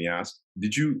 but let me ask,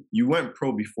 you went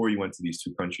pro before you went to these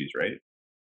two countries, right?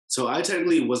 So I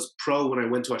technically was pro when I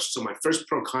went to Australia. So my first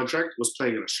pro contract was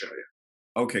playing in Australia.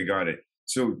 Okay, got it.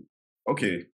 So,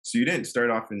 okay, so you didn't start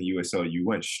off in the USL. You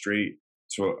went straight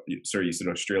to, sorry, you said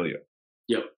Australia.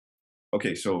 Yep.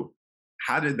 Okay, so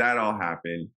how did that all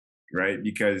happen, right?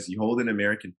 Because you hold an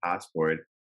American passport.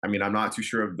 I mean, I'm not too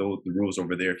sure of the rules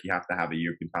over there if you have to have a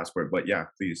European passport, but yeah,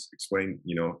 please explain,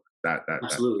 that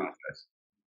Absolutely. process.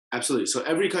 Absolutely. So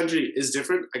every country is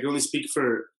different. I only speak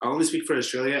for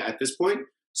Australia at this point.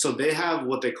 So they have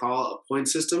what they call a point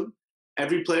system.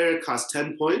 Every player costs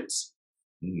 10 points,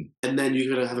 and then you're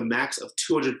going to have a max of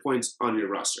 200 points on your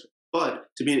roster. But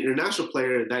to be an international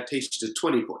player, that takes you to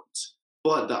 20 points.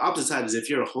 But the opposite side is if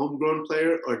you're a homegrown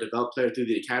player or a developed player through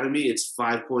the academy, it's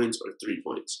 5 points or 3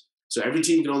 points. So every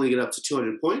team can only get up to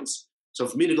 200 points. So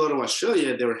for me to go to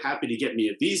Australia, they were happy to get me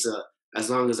a visa as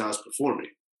long as I was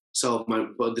performing. So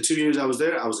the 2 years I was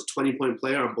there, I was a 20-point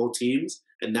player on both teams,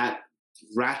 and that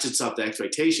ratchets up the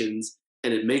expectations,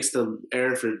 and it makes the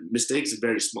error for mistakes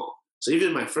very small. So even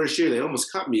in my first year, they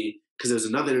almost cut me because there was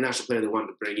another international player they wanted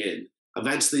to bring in.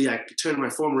 Eventually, I turned my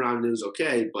form around and it was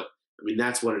okay, but I mean,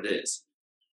 that's what it is.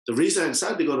 The reason I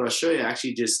decided to go to Australia,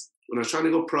 actually just when I was trying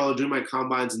to go pro, doing my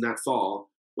combines in that fall,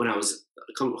 when I was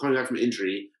coming back from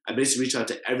injury, I basically reached out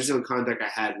to every single contact I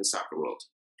had in the soccer world.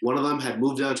 One of them had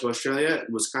moved down to Australia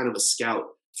and was kind of a scout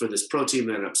for this pro team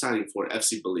that I ended up signing for,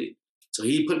 FC Berlin. So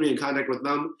he put me in contact with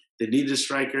them. They needed a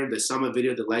striker. They saw my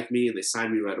video. They liked me, and they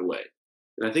signed me right away.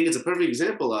 And I think it's a perfect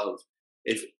example of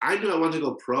if I knew I wanted to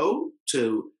go pro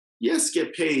to, yes,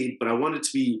 get paid, but I wanted it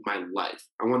to be my life.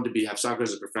 I wanted to have soccer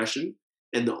as a profession.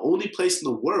 And the only place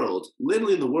in the world,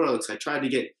 literally in the world, because I tried to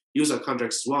get user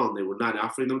contracts as well, and they were not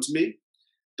offering them to me.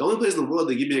 The only place in the world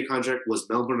they gave me a contract was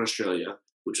Melbourne, Australia,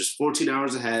 which was 14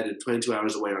 hours ahead and 22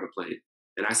 hours away on a plane.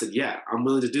 And I said, yeah, I'm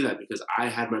willing to do that because I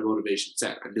had my motivation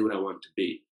set. I knew what I wanted to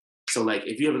be. So, like,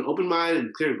 if you have an open mind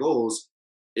and clear goals,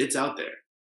 it's out there.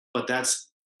 But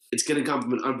it's going to come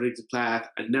from an unpredictable path.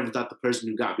 I never thought the person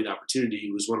who got me the opportunity,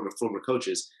 who was one of my former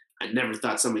coaches, I never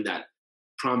thought something that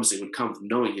promising would come from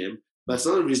knowing him. But that's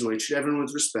another reason why you treat everyone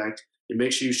with respect. You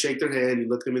make sure you shake their hand, you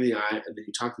look them in the eye, and then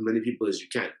you talk to as many people as you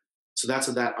can. So that's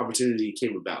how that opportunity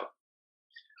came about.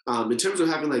 In terms of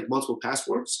having like multiple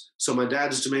passports, so my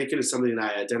dad is Jamaican. It's something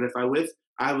that I identify with.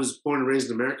 I was born and raised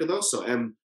in America though, so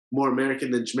I'm more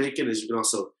American than Jamaican, as you can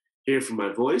also hear from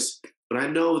my voice. But I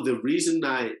know the reason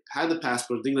I had the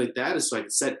passport, thing like that, is so I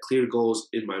could set clear goals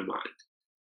in my mind.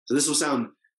 So this will sound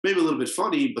maybe a little bit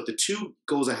funny, but the two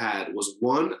goals I had was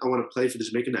one, I want to play for the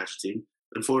Jamaican national team.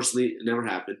 Unfortunately, it never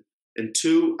happened. And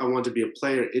two, I want to be a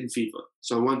player in FIFA.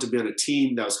 So I wanted to be on a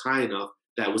team that was high enough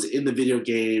that was in the video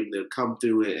game, that would come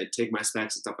through it and take my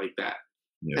specs and stuff like that.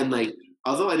 Yeah. And like,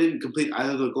 although I didn't complete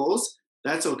either of the goals,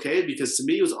 that's okay because to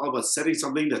me it was all about setting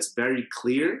something that's very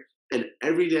clear. And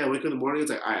every day I wake up in the morning,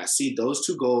 it's like, all right, I see those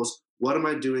two goals. What am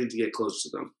I doing to get closer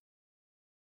to them?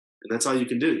 And that's all you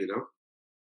can do, you know?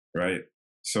 Right.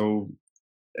 So,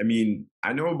 I mean,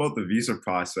 I know about the visa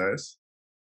process.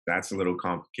 That's a little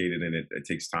complicated and it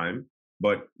takes time.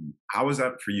 But how was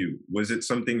that for you? Was it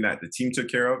something that the team took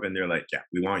care of and they're like, yeah,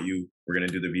 we want you, we're going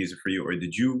to do the visa for you? Or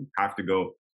did you have to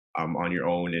go on your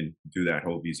own and do that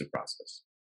whole visa process?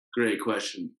 Great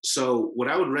question. So, what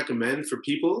I would recommend for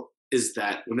people is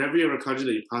that whenever you're in a country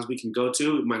that you possibly can go to,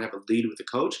 you might have a lead with a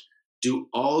coach, do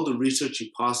all the research you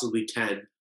possibly can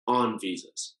on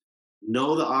visas.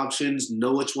 Know the options,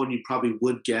 know which one you probably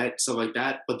would get, stuff like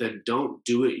that, but then don't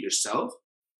do it yourself.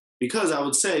 Because I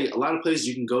would say a lot of places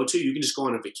you can go to, you can just go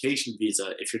on a vacation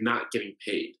visa if you're not getting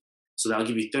paid. So that'll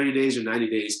give you 30 days or 90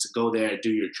 days to go there and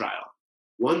do your trial.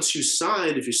 Once you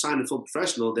sign, if you're signed a full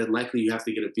professional, then likely you have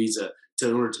to get a visa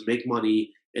in order to make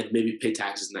money and maybe pay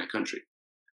taxes in that country.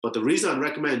 But the reason I'd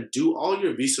recommend do all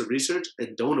your visa research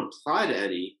and don't apply to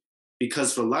any,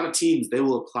 because for a lot of teams, they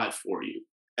will apply for you.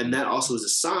 And that also is a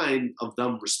sign of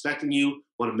them respecting you,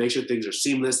 want to make sure things are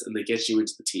seamless, and they get you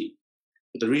into the team.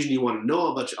 But the reason you want to know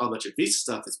all about your visa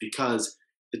stuff is because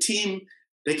the team,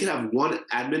 they can have one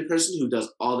admin person who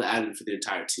does all the admin for the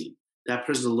entire team. That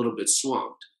person's a little bit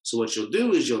swamped. So what you'll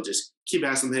do is you'll just keep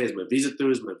asking them, hey, is my visa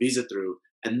through? Is my visa through?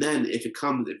 And then if it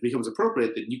becomes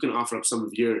appropriate, then you can offer up some of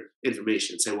your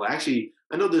information. Say, well, actually,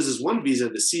 I know there's this one visa,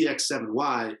 the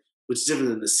CX7Y, which is different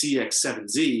than the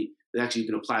CX7Z, that actually you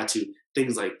can apply to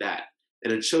things like that.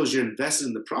 And it shows you're invested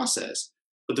in the process.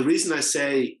 But the reason I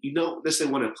say you don't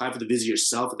necessarily want to apply for the visa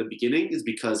yourself at the beginning is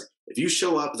because if you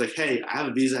show up, it's like, hey, I have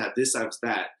a visa, I have this, I have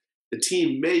that. The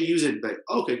team may use it like,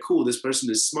 okay, cool, this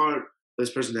person is smart, this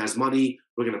person has money,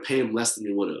 we're going to pay them less than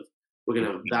we would have. We're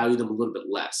going to value them a little bit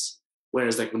less.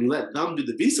 Whereas like when you let them do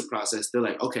the visa process, they're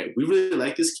like, okay, we really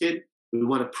like this kid. We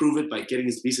want to prove it by getting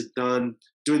his visa done,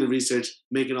 doing the research,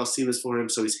 making it all seamless for him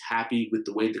so he's happy with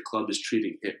the way the club is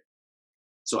treating him.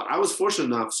 So I was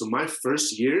fortunate enough. So my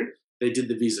first year, they did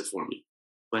the visa for me.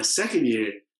 My second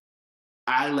year,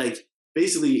 I like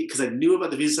basically, because I knew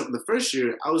about the visa stuff in the first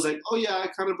year, I was like, oh yeah, I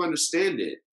kind of understand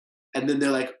it. And then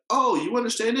they're like, oh, you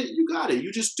understand it? You got it.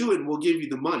 You just do it and we'll give you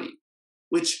the money,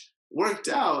 which worked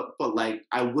out. But like,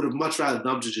 I would have much rather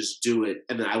them to just do it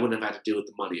and then I wouldn't have had to deal with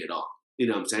the money at all. You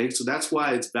know what I'm saying? So that's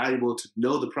why it's valuable to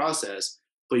know the process,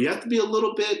 but you have to be a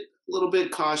little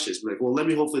bit cautious. Like, well,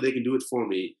 hopefully they can do it for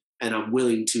me and I'm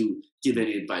willing to give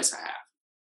any advice I have.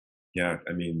 Yeah,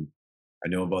 I mean, I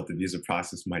know about the visa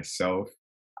process myself.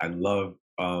 I love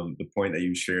the point that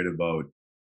you shared about,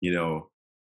 you know,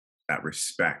 that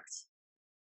respect,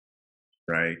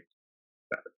 right?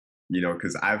 You know,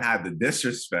 because I've had the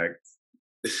disrespect.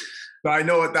 So I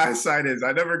know what that side is.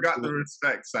 I never got the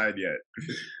respect side yet.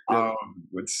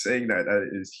 With saying that, that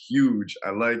is huge.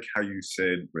 I like how you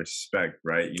said respect,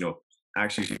 right? You know,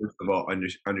 actually, first of all,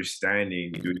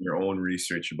 understanding, doing your own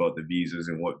research about the visas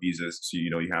and what visas, so you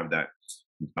know you have that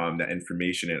that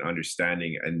information and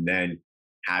understanding, and then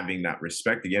having that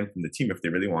respect again from the team if they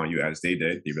really want you, as they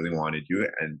did, they really wanted you,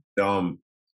 and them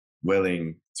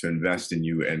willing to invest in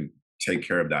you and take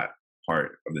care of that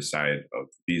part of the side of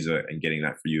visa and getting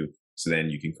that for you, so then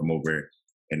you can come over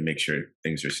and make sure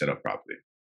things are set up properly.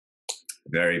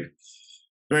 Very,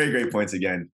 very great points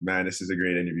again, man. This is a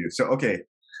great interview. So okay.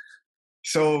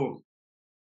 So,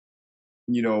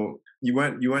 you know, you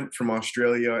went from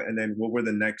Australia, and then what were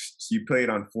the next? So you played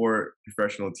on 4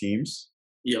 professional teams.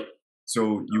 Yep.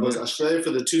 So I was Australia for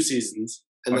the 2 seasons,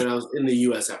 and then I was in the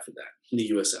US after that, in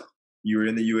the USL. You were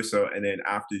in the USL, and then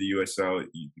after the USL,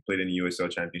 you played in the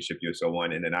USL Championship, USL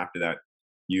 1, and then after that,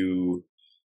 you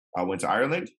went to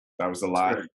Ireland. That was the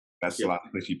last. That's the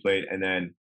last place you played, and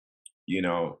then, you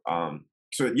know,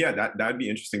 so yeah, that'd be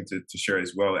interesting to share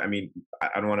as well. I mean,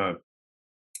 I don't want to.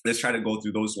 Let's try to go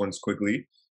through those ones quickly.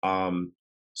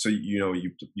 So you know,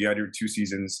 you had your 2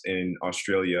 seasons in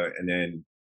Australia, and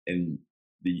then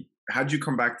how'd you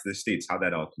come back to the States? How'd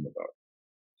that all come about?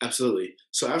 Absolutely.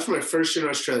 So after my first year in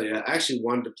Australia, I actually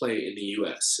wanted to play in the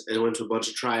US, and I went to a bunch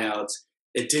of tryouts.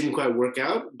 It didn't quite work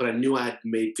out, but I knew I had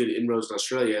made good inroads in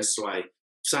Australia, so I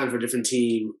signed for a different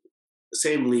team,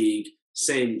 same league,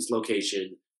 same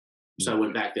location. So I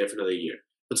went back there for another year.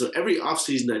 But so every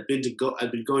offseason I'd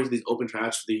been going to these open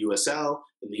tryouts for the USL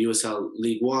and the USL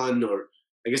League One, or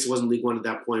I guess it wasn't League One at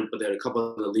that point, but there were a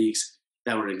couple of the leagues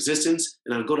that were in existence,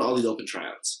 and I would go to all these open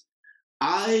tryouts.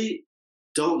 I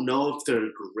don't know if they're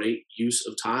a great use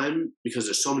of time because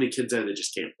there's so many kids there that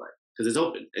just can't play because it's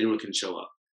open, anyone can show up.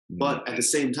 But at the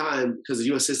same time, because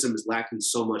the US system is lacking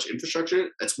so much infrastructure,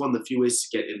 that's one of the few ways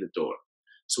to get in the door.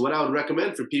 So what I would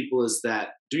recommend for people is that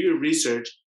do your research,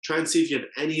 try and see if you have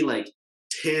any like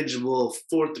tangible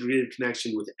fourth degree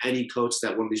connection with any coach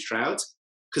that won these tryouts.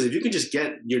 Because if you can just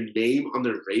get your name on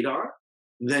their radar,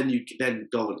 then you can then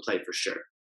go and play for sure.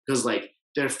 Because like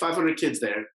there are 500 kids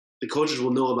there, the coaches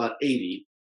will know about 80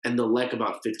 and they'll like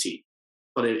about 15.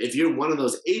 But if you're one of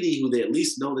those 80 who they at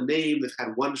least know the name, they've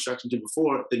had one instruction to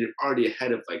before, then you're already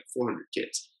ahead of like 400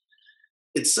 kids.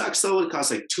 It sucks though. It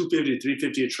costs like $250 to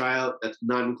 $350 a tryout. That's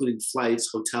not including flights,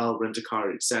 hotel, rent a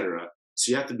car, etc. So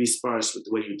you have to be sparse with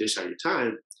the way you dish out your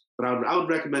time. But I would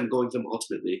recommend going to them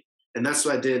ultimately. And that's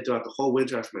what I did throughout the whole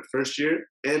winter after my first year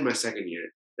and my second year.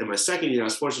 And my second year, I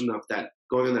was fortunate enough that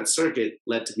going on that circuit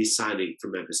led to me signing for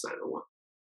Memphis 901.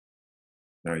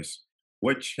 Nice.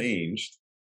 What changed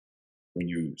when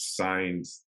you signed,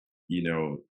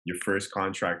 your first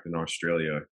contract in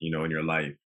Australia, in your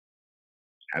life?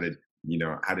 How did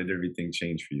everything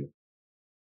change for you?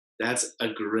 That's a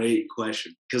great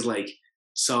question. Because,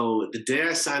 so the day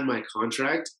I signed my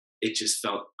contract, it just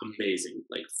felt amazing.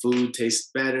 Like, food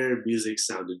tasted better, music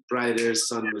sounded brighter,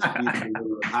 sun was beating a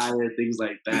little higher, things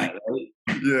like that,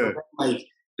 right? Yeah.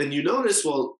 Then you notice,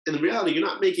 well, in reality, you're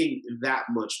not making that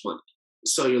much money.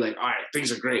 So you're like, all right,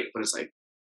 things are great. But it's like,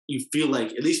 you feel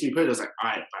like, at least me personally, I was like, all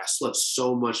right, but I still have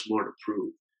so much more to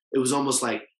prove. It was almost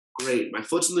like, great, my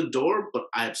foot's in the door, but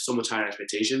I have so much higher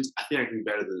expectations. I think I can be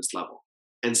better than this level.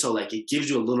 And so it gives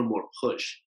you a little more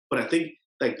push. But I think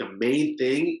the main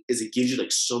thing is it gives you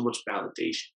so much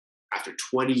validation. After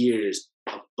 20 years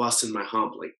of busting my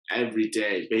hump every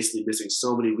day, basically missing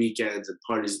so many weekends and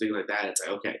parties and things like that, it's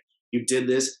like, okay, you did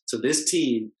this. So this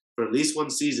team, for at least one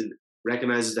season,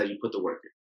 recognizes that you put the work in.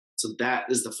 So that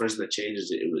is the first thing that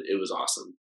changes. It was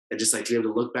awesome. And just be able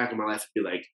to look back in my life and be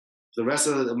like, the rest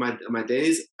of my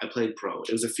days, I played pro.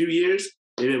 It was a few years.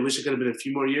 Maybe I wish it could have been a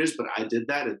few more years, but I did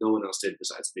that and no one else did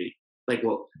besides me.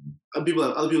 Other people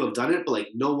have done it, but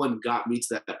no one got me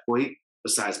to that point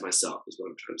besides myself is what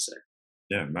I'm trying to say.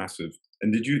 Yeah, massive.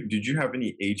 And did you have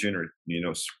any agent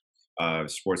or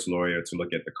sports lawyer to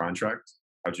look at the contract?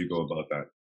 How'd you go about that?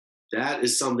 That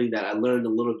is something that I learned a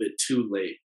little bit too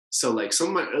late. So some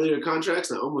of my earlier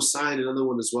contracts, I almost signed another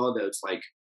one as well that was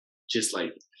just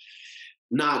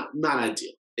not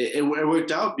ideal. It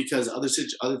worked out because other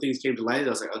things came to light. I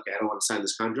was like, okay, I don't want to sign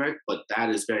this contract, but that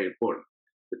is very important.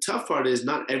 The tough part is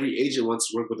not every agent wants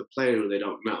to work with a player who they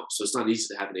don't know. So it's not easy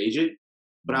to have an agent.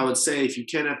 But I would say if you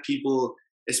can have people,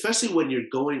 especially when you're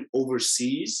going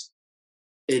overseas,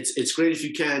 it's great if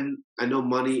you can. I know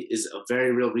money is a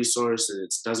very real resource and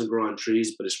it doesn't grow on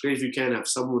trees, but it's great if you can have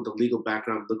someone with a legal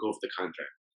background look over the contract.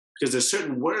 Because there's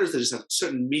certain words that just have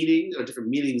certain meaning or different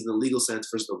meanings in the legal sense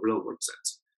versus the real world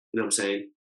sense. You know what I'm saying?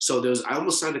 So I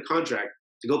almost signed a contract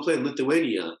to go play in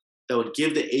Lithuania that would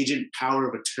give the agent power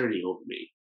of attorney over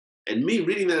me. And me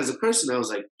reading that as a person, I was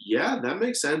like, yeah, that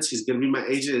makes sense. He's going to be my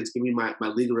agent. It's going to be my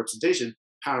legal representation,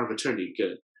 power of attorney.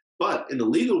 Good. But in the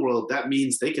legal world, that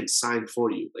means they can sign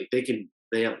for you.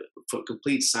 They have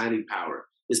complete signing power,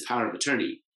 is power of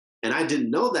attorney. And I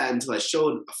didn't know that until I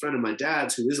showed a friend of my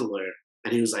dad's who is a lawyer.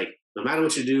 And he was like, no matter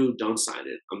what you do, don't sign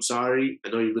it. I'm sorry. I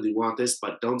know you really want this,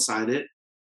 but don't sign it.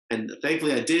 And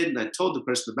thankfully I did. And I told the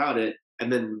person about it.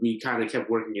 And then we kind of kept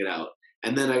working it out.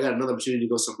 And then I got another opportunity to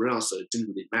go somewhere else, so it didn't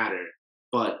really matter.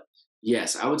 But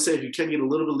yes, I would say if you can get a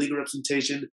little bit of legal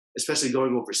representation, especially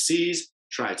going overseas,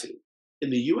 try to.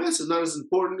 In the US, it's not as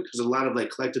important because a lot of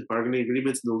collective bargaining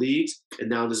agreements in the leagues,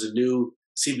 and now there's a new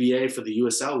CBA for the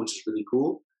USL, which is really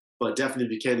cool. But definitely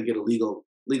if you can get a legal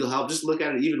help, just look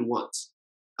at it even once.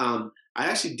 I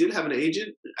actually did have an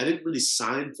agent. I didn't really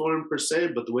sign for him per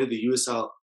se, but the way the USL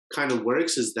kind of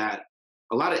works is that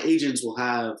a lot of agents will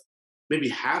have maybe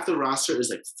half the roster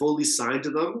is fully signed to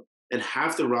them, and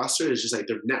half the roster is just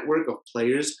their network of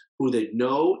players who they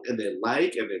know and they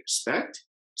like and they respect.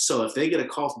 So if they get a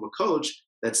call from a coach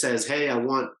that says, hey, I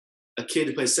want a kid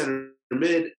to play center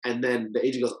mid, and then the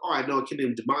agent goes, oh, I know a kid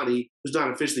named Damani who's not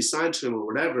officially signed to him or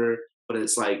whatever, but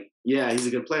it's yeah, he's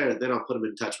a good player, then I'll put him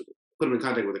in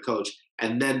contact with a coach,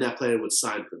 and then that player would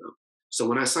sign for them. So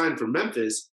when I signed for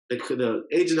Memphis, the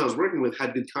agent I was working with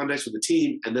had good contacts with the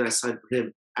team, and then I signed for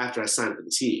him after I signed for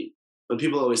the team. But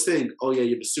people always think, oh yeah,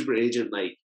 you have a super agent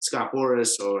like Scott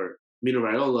Boras or Mino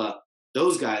Raiola.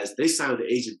 Those guys, they sign with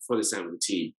the agent before they sign with the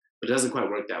team, but it doesn't quite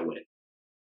work that way.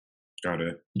 Got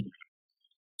it.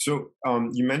 So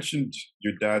you mentioned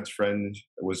your dad's friend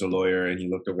was a lawyer and he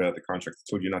looked over at the contract and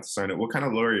told you not to sign it. What kind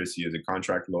of lawyer is he? Is he a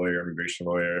contract lawyer, immigration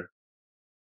lawyer?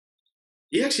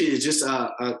 He actually is just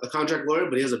a contract lawyer,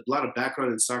 but he has a lot of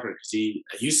background in soccer because he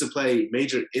used to play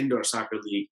major indoor soccer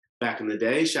league back in the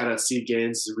day. Shout out Steve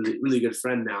Gaines, he's a really, really good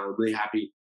friend now. I'm really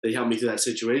happy that he helped me through that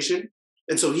situation.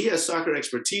 And so he has soccer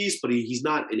expertise, but he's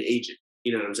not an agent.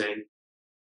 You know what I'm saying?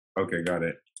 Okay, got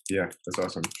it. Yeah, that's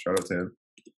awesome. Shout out to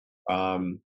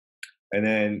him. And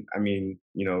then, I mean,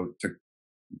 to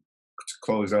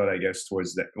close out, I guess,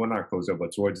 towards the, well, not close out,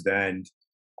 but towards the end,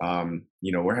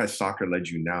 where has soccer led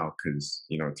you now? Because,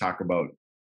 talk about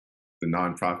the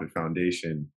nonprofit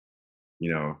foundation,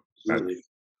 Really.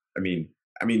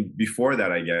 I mean, before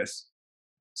that, I guess,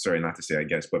 sorry, not to say I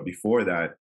guess, but before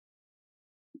that,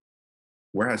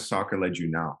 where has soccer led you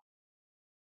now?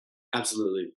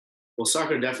 Absolutely. Well,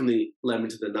 soccer definitely led me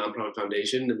to the nonprofit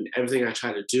foundation. I mean, everything I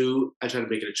try to do, I try to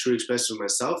make it a true expression of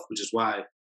myself, which is why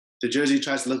the jersey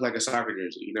tries to look like a soccer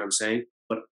jersey. You know what I'm saying?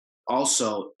 But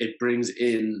also, it brings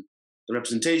in the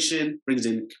representation, brings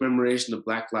in commemoration of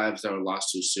Black lives that were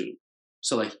lost too soon.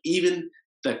 So, like, even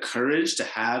the courage to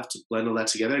have to blend all that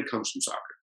together, it comes from soccer.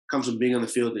 It comes from being on the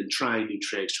field and trying new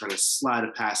tricks, trying to slide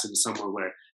a pass into somewhere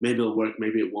where maybe it'll work,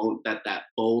 maybe it won't. That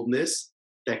boldness,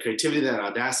 that creativity, that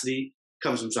audacity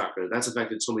comes from soccer. That's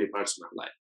affected so many parts of my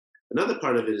life. Another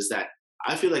part of it is that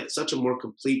I feel like such a more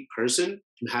complete person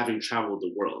from having traveled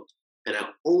the world. And I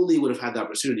only would have had the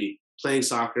opportunity playing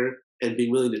soccer and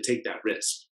being willing to take that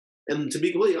risk. And to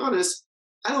be completely honest,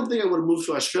 I don't think I would have moved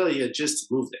to Australia just to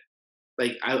move there.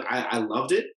 Like, I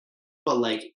loved it, but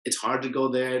like, it's hard to go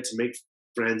there to make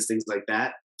friends, things like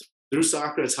that. Through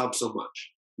soccer, it's helped so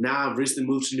much. Now I've recently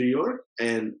moved to New York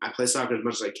and I play soccer as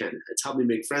much as I can. It's helped me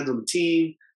make friends on the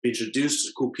team, be introduced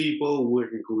to cool people,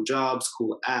 working cool jobs,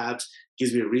 cool apps,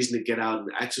 gives me a reason to get out and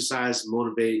exercise and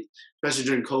motivate, especially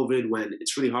during COVID when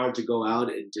it's really hard to go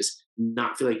out and just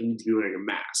not feel like you need to be wearing a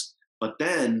mask. But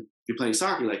then if you're playing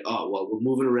soccer, you're like, oh, well, we're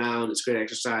moving around. It's great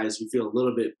exercise. You feel a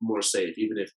little bit more safe,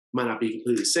 even if it might not be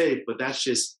completely safe. But that's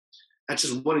just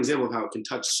one example of how it can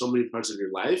touch so many parts of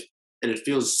your life. And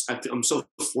I'm so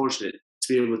fortunate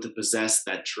to be able to possess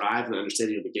that drive and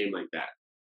understanding of the game like that.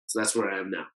 So that's where I am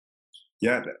now.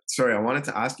 Yeah, sorry, I wanted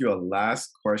to ask you a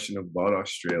last question about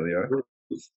Australia.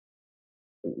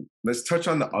 Let's touch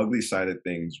on the ugly side of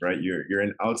things, right? You're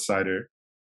an outsider.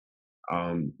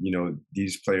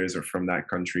 These players are from that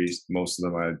country, most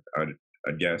of them,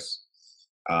 I guess.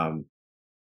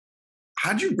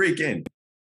 How'd you break in,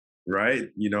 right?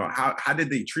 How did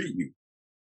they treat you?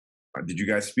 Did you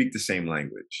guys speak the same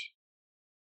language?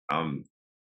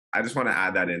 I just want to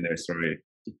add that in there. Sorry,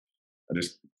 I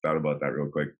just thought about that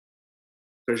real quick.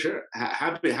 For sure.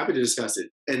 Happy to discuss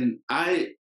it. And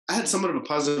I had somewhat of a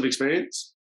positive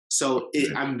experience. So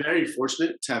I'm very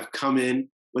fortunate to have come in.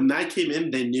 When I came in,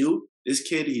 they knew this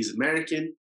kid, he's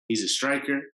American, he's a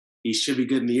striker, he should be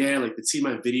good in the air. Like, they'd see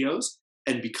my videos.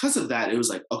 And because of that, it was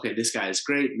like, okay, this guy is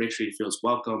great. Make sure he feels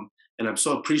welcome. And I'm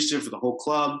so appreciative for the whole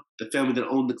club, the family that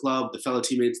owned the club, the fellow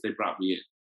teammates, they brought me in.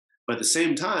 But at the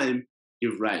same time,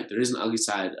 you're right. There is an ugly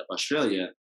side of Australia.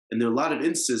 And there are a lot of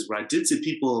instances where I did see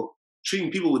people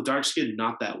treating people with dark skin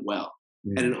not that well.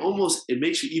 And it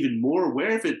makes you even more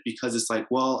aware of it because it's like,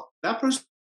 well, that person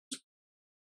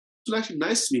was actually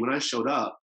nice to me when I showed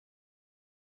up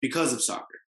because of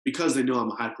soccer, because they know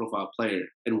I'm a high profile player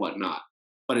and whatnot.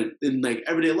 But in like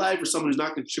everyday life, for someone who's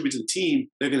not going to contribute to the team,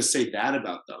 they're going to say that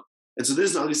about them. And so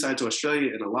there's an ugly side to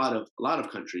Australia and a lot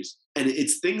of countries. And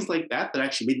it's things like that that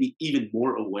actually made me even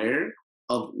more aware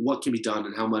of what can be done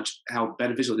and how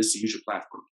beneficial it is to use your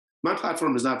platform. My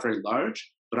platform is not very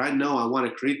large, but I know I want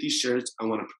to create these shirts. I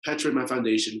want to perpetuate my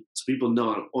foundation so people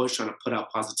know I'm always trying to put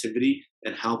out positivity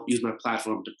and help use my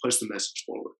platform to push the message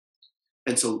forward.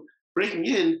 And so breaking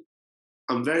in,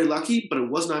 I'm very lucky, but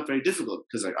it was not very difficult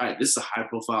because, like, all right, this is a high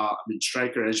profile. I mean,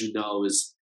 striker, as you know,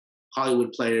 is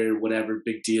Hollywood player, whatever,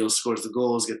 big deal, scores the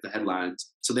goals, get the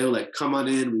headlines. So they were like, come on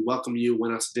in, we welcome you,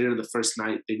 went out to dinner the first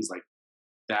night, things like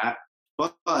that.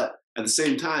 But at the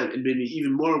same time, it made me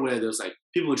even more aware there was like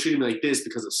people were treating me like this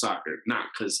because of soccer, not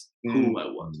because who I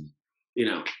was,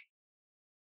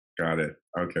 Got it.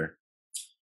 Okay.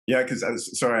 Yeah,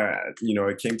 because sorry,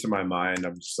 it came to my mind.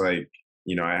 I'm just like,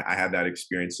 I had that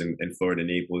experience in Florida,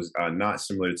 Naples, not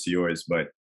similar to yours, but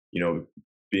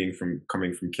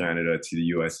coming from Canada to the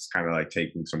US is kind of like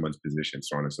taking someone's position,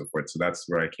 so on and so forth. So that's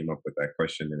where I came up with that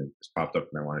question, and it just popped up,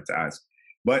 and I wanted to ask.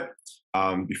 But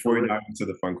before we dive into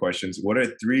the fun questions, what are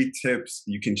 3 tips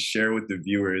you can share with the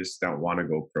viewers that want to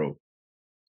go pro?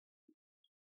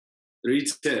 3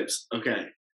 tips. Okay.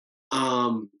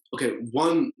 Okay.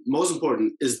 One most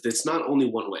important is it's not only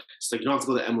one way. It's like you don't have to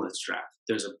go to MLS draft.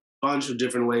 There's a bunch of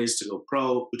different ways to go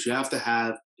pro. What you have to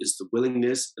have is the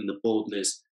willingness and the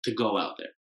boldness to go out there.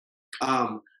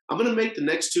 I'm gonna make the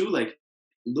next 2 like a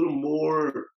little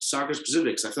more soccer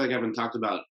specific, because I feel like I haven't talked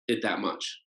about it that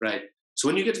much, right? So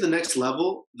when you get to the next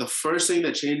level, the first thing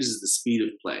that changes is the speed of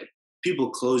play. People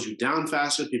close you down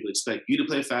faster. People expect you to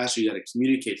play faster. You got to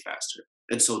communicate faster.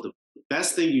 And so the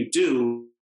best thing you do,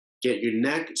 get your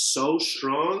neck so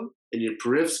strong and your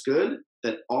periff's good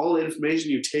that all the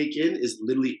information you take in is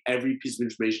literally every piece of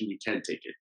information you can take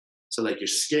in. So like you're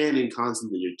scanning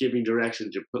constantly, you're giving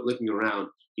directions, you're looking around.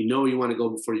 You know where you want to go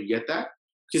before you get that.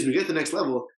 Because when you get to the next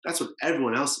level, that's what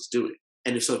everyone else is doing.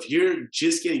 And if you're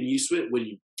just getting used to it when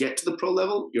you get to the pro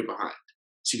level, you're behind.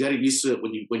 So you got to get used to it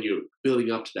when you're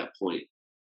building up to that point.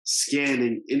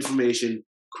 Scanning information,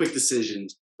 quick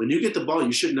decisions. When you get the ball,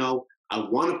 you should know, I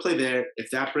want to play there.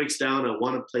 If that breaks down, I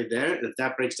want to play there. And if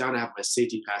that breaks down, I have my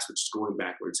safety pass, which is going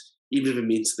backwards, even if it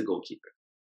means to the goalkeeper.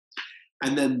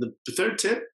 And then the 3rd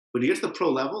tip, when you get to the pro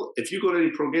level, if you go to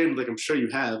any pro game, like I'm sure you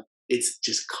have, it's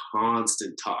just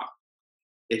constant talk.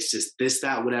 It's just this,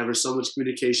 that, whatever, so much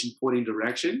communication, pointing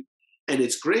direction. And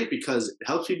it's great because it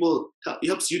helps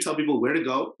you tell people where to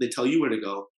go. They tell you where to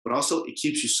go, but also it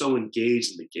keeps you so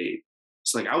engaged in the game.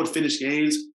 So like I would finish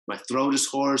games, my throat is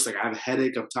hoarse, like I have a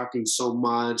headache, I'm talking so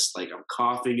much, like I'm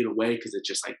coughing in a way because it's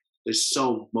just like there's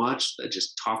so much that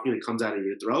just talking that comes out of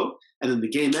your throat. And then the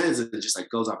game ends and it just like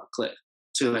goes off a cliff.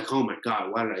 So you're like, oh my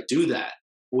God, why did I do that?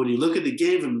 But when you look at the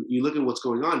game and you look at what's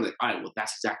going on, you're like, all right, well,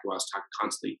 that's exactly what I was talking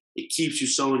constantly. It keeps you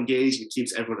so engaged and it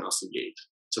keeps everyone else engaged.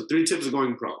 So 3 tips of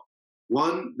going pro.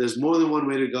 1, there's more than one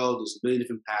way to go. There's a million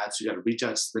different paths. You got to reach out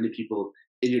to as many people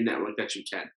in your network that you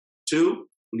can. 2,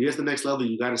 when you get to the next level,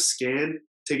 you got to scan,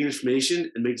 take in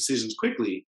information, and make decisions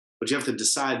quickly. But you have to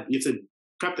decide, you have to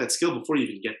prep that skill before you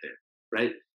even get there,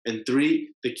 right? And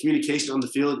 3, the communication on the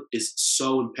field is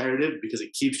so imperative because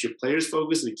it keeps your players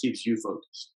focused and it keeps you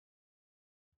focused.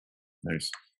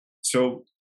 Nice. So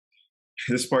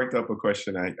this sparked up a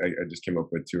question I just came up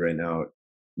with too right now.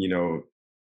 You know,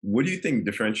 what do you think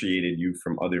differentiated you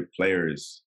from other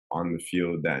players on the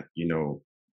field that,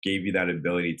 gave you that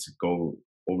ability to go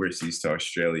overseas to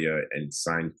Australia and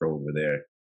sign pro over there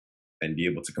and be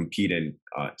able to compete and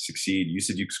succeed? You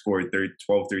said you scored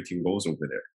 12, 13 goals over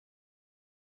there.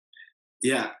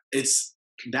 Yeah,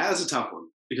 that is a tough one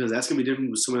because that's going to be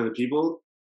different with some other people.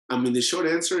 I mean, the short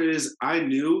answer is I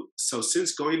knew. So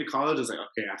since going to college, I was like,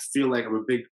 okay, I feel like I'm a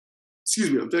big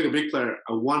player.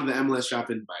 I wanted the MLS draft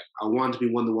invite. I wanted to be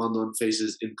one of the well-known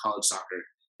faces in college soccer.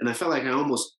 And I felt like I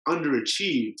almost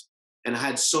underachieved and I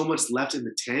had so much left in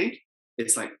the tank.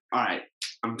 It's like, all right,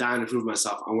 I'm dying to prove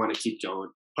myself. I want to keep going.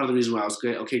 Part of the reason why I was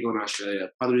okay going to Australia,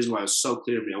 part of the reason why it was so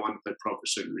clear to me, I wanted to play pro for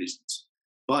certain reasons.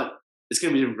 But it's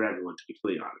going to be different for everyone, to be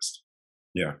completely honest.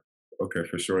 Yeah. Okay,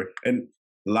 for sure. And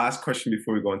last question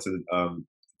before we go into the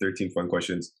 13 fun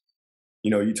questions.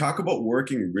 You talk about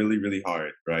working really, really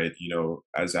hard, right?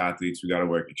 As athletes, we got to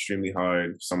work extremely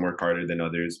hard. Some work harder than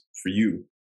others. For you,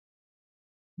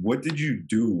 what did you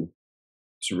do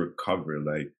to recover?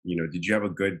 Like, did you have a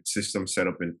good system set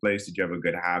up in place? Did you have a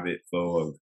good habit flow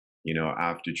of,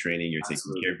 after training, you're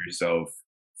taking care of yourself,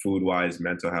 food-wise,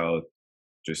 mental health,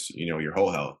 just, your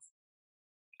whole health?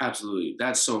 Absolutely.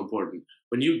 That's so important.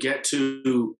 When you get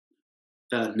to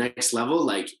the next level,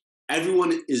 like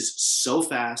everyone is so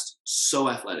fast, so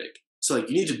athletic. So like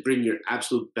you need to bring your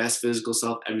absolute best physical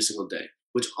self every single day,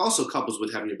 which also couples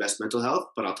with having your best mental health,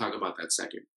 but I'll talk about that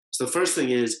second. So the first thing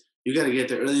is you got to get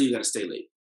there early, you got to stay late.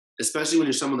 Especially when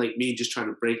you're someone like me just trying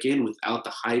to break in without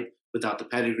the hype, without the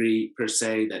pedigree per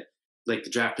se that like the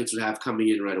draft picks would have coming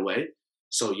in right away.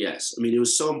 So yes, I mean, it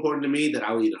was so important to me that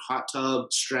I would either hot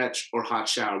tub, stretch, or hot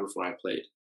shower before I played.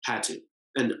 Had to.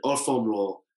 Or foam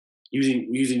roll,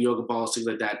 using yoga balls, things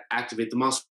like that, activate the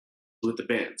muscle with the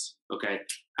bands, okay?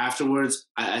 Afterwards,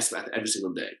 I ice bath every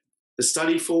single day. The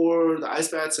study for the ice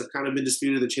baths have kind of been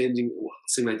disputed, they're changing,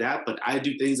 things like that, but I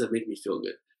do things that make me feel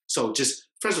good. So just,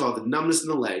 first of all, the numbness in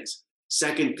the legs.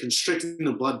 Second, constricting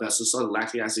the blood vessels so the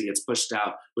lactic acid gets pushed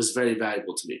out was very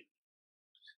valuable to me.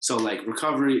 So like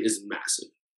recovery is massive.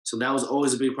 So that was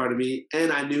always a big part of me.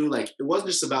 And I knew like it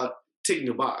wasn't just about ticking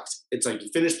a box. It's like you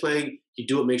finish playing, you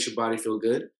do what makes your body feel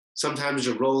good. Sometimes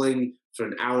you're rolling for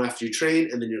an hour after you train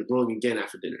and then you're rolling again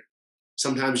after dinner.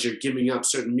 Sometimes you're giving up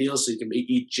certain meals so you can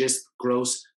eat just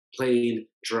gross, plain,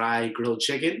 dry grilled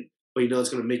chicken, but you know it's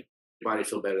going to make your body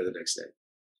feel better the next day.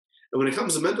 And when it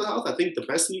comes to mental health, I think the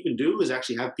best thing you can do is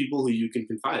actually have people who you can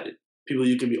confide in, people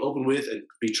you can be open with and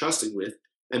be trusting with,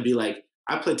 and be like,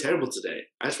 I played terrible today.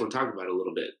 I just want to talk about it a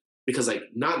little bit. Because like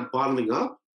not bottling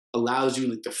up allows you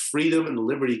like the freedom and the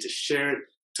liberty to share it,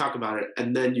 talk about it,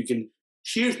 and then you can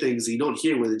hear things that you don't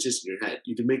hear when it's just in your head.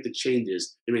 You can make the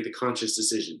changes and make the conscious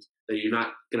decisions that you're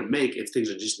not going to make if things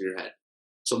are just in your head.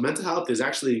 So mental health is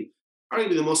actually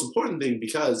arguably the most important thing,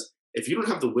 because if you don't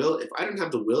have the will, if I don't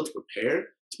have the will to prepare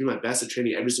to be my best at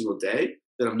training every single day,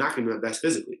 then I'm not going to be my best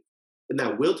physically. And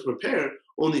that will to prepare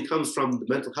only comes from the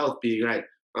mental health being right.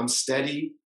 I'm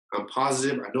steady, I'm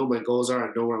positive, I know what my goals are,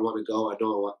 I know where I want to go, I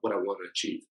know what I want to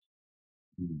achieve.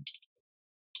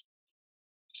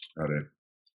 Got it.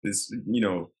 It's,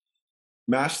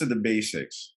 master the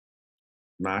basics.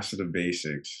 Master the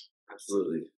basics.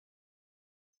 Absolutely.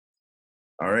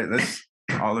 All right,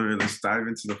 Oliver, let's dive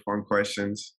into the fun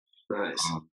questions.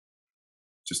 Nice.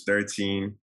 Just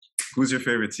 13. Who's your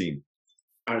favorite team?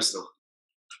 Arsenal.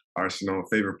 Arsenal.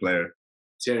 Favorite player?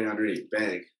 Thierry Henry.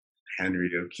 Bang. Henry,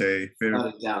 okay. Favorite.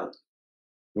 Without a doubt.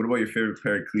 What about your favorite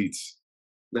pair of cleats?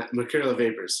 Mercurial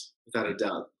Vapors, without a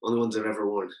doubt. Only ones I've ever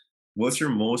worn. What's your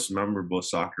most memorable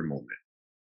soccer moment?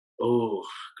 Oh,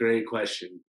 great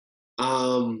question.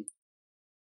 I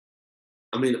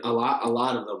mean, a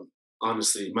lot of them,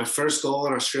 honestly. My first goal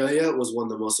in Australia was one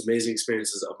of the most amazing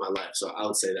experiences of my life, so I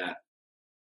would say that.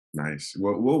 Nice.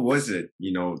 What was it,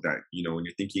 that, when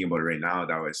you're thinking about it right now,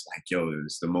 that was like, it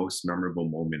was the most memorable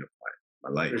moment of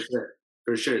my life? For sure.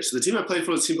 For sure. So the team I played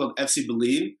for was a team called FC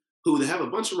Berlin, who they have a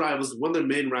bunch of rivals. One of their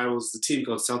main rivals is the team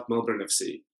called South Melbourne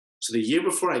FC. So the year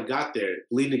before I got there,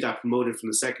 Berlin got promoted from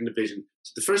the second division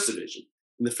to the first division.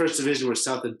 In the first division, where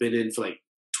South had been in for like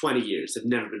 20 years, they've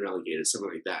never been relegated, something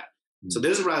like that. So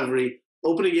there's a rivalry,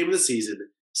 opening game of the season.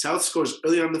 South scores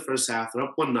early on in the first half. They're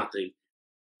up 1-0.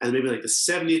 And maybe like the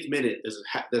 70th minute,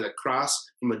 there's a cross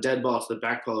from a dead ball to the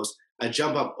back post. I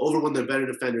jump up over one of their better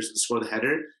defenders and score the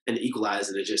header and equalize,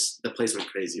 and the place went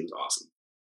crazy. It was awesome.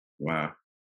 Wow.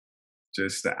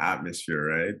 Just the atmosphere,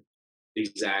 right?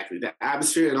 Exactly. The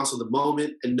atmosphere and also the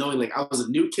moment, and knowing like I was a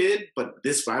new kid, but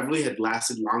this rivalry had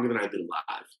lasted longer than I've been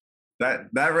alive.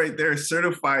 That right there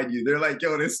certified you. They're like,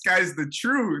 yo, this guy's the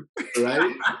truth.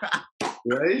 Right?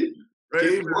 Right? Right.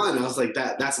 Game one, I was like,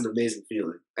 that's an amazing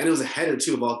feeling. And it was a header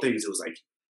too, of all things. It was like,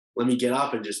 let me get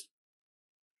up and just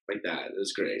like that. It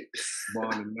was great.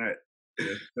 Ball in the net.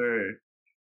 Yes, sir.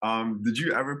 Did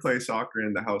you ever play soccer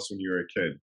in the house when you were a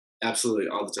kid? Absolutely,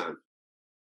 all the time.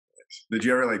 Did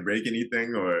you ever like break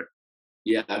anything or?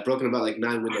 Yeah, I've broken about like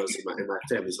 9 windows in my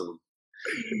family's home.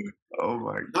 Oh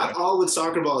my god! Not all with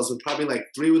soccer balls, but probably like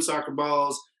 3 with soccer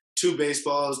balls, 2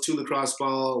 baseballs, 2 lacrosse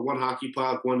ball, 1 hockey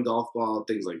puck, 1 golf ball,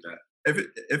 things like that.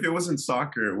 If it wasn't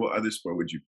soccer, what other sport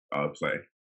would you play?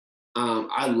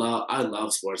 I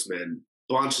love sports, man.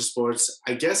 Bunch of sports.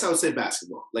 I guess I would say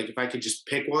basketball. Like if I could just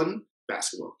pick one,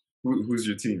 basketball. Who's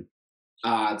your team? The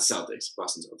Celtics,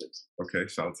 Boston Celtics. Okay,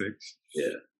 Celtics.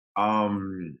 Yeah.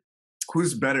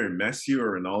 Who's better, Messi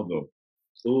or Ronaldo?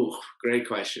 Ooh, great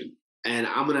question. And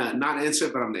I'm gonna not answer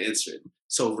it, but I'm gonna answer it.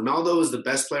 So Ronaldo is the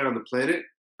best player on the planet,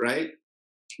 right?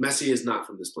 Messi is not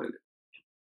from this planet.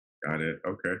 Got it.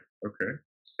 Okay.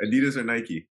 Adidas or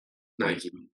Nike?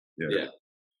 Nike. Yeah.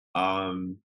 All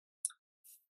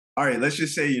right. Let's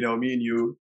just say me and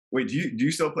you. Wait, do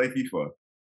you still play FIFA?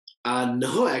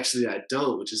 No, actually, I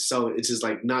don't. It's just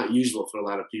like not usual for a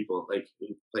lot of people. Like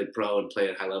who play pro and play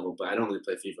at high level, but I don't really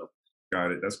play FIFA.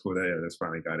 Got it. That's cool. Yeah, that's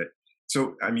fine. I got it.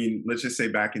 So, I mean, let's just say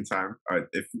back in time,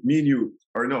 if me and you,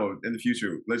 or no, in the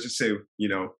future, let's just say,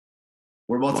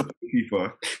 we're about to play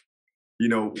FIFA.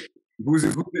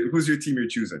 Who's your team you're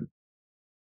choosing?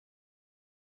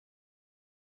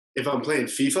 If I'm playing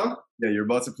FIFA? Yeah, you're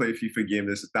about to play a FIFA game.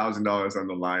 There's $1,000 on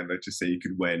the line. Let's just say you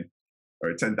could win,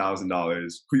 or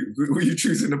 $10,000. Who are you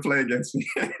choosing to play against me?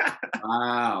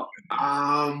 Wow.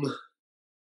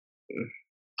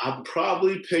 I'm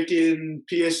probably picking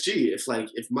PSG if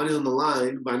money's on the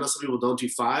line. But I know some people don't do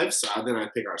 5, so then I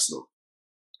pick Arsenal.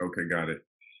 Okay, got it.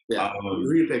 Yeah. Who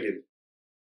are you picking?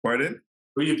 Pardon?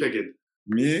 Who are you picking?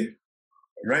 Me?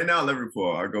 Right now,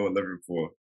 Liverpool. I'll go with Liverpool.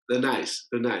 They're nice.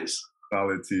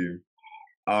 Solid team.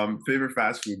 Favorite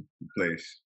fast food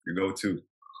place? Your go-to?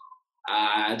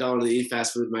 I don't really eat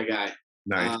fast food, my guy.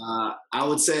 Nice. I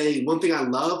would say one thing I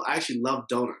actually love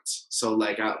donuts. So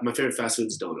my favorite fast food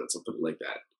is donuts. I'll put it like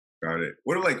that. Got it.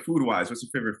 What are food-wise? What's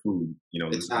your favorite food?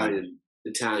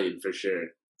 Italian for sure.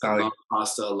 Italian. I love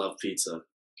pasta. I love pizza.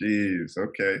 Jeez.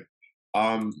 Okay.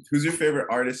 Who's your favorite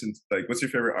artist and like what's your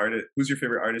favorite artist? Who's your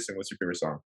favorite artist and what's your favorite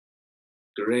song?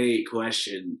 Great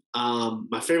question.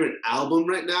 My favorite album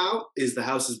right now is "The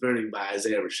House Is Burning" by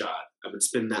Isaiah Rashad. I've been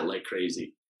spinning that like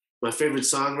crazy. My favorite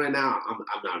song right now, I'm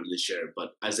not really sure, but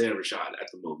Isaiah Rashad at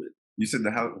the moment. You said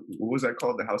the house. What was that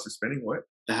called? The house is spinning. What?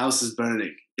 "The House Is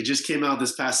Burning." It just came out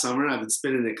this past summer. I've been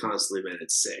spinning it constantly, man.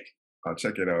 It's sick. I'll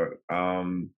check it out.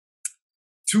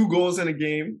 Two goals in a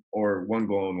game or one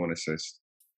goal and one assist.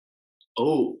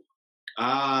 Oh,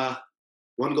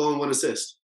 one goal and one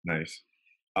assist. Nice.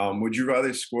 Would you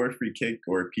rather score a free kick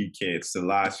or a PK? It's the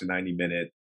last 90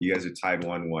 minute. You guys are tied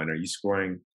 1-1. Are you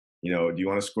scoring? Do you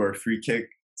want to score a free kick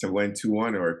to win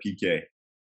 2-1 or a PK?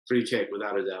 Free kick,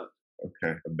 without a doubt.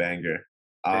 Okay, a banger.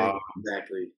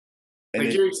 Exactly. And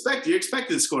Like you're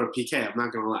expected to score a PK. I'm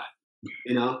not gonna lie.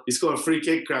 You score a free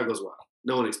kick, crowd goes wild.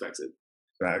 No one expects it.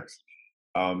 facts.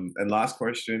 And last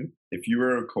question: if you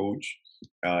were a coach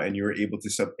and you were able to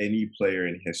sub any player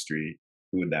in history,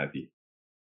 who would that be?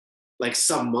 Like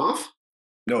sub them off.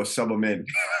 No, sub them in.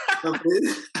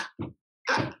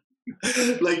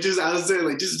 Like just I was saying,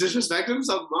 like just disrespect them,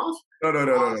 sub them off.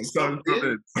 No. Sub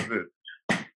in. Sub in.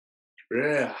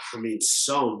 Yeah, I mean,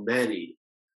 so many.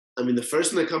 I mean, the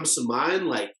first one that comes to mind,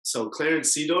 so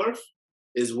Clarence Seedorf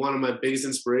is one of my biggest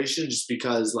inspirations just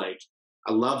because,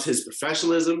 I loved his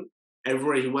professionalism.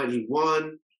 Everywhere he went, he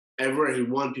won. Everywhere he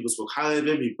won, people spoke highly of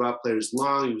him. He brought players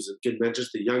along. He was a good mentor to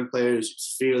the young players. He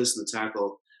was fearless in the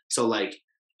tackle. So,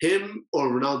 him or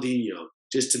Ronaldinho,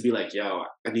 just to be like, yo,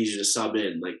 I need you to sub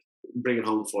in, bring it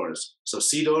home for us. So,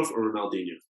 Seedorf or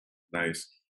Ronaldinho? Nice.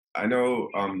 I know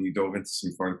you dove into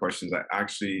some fun questions. I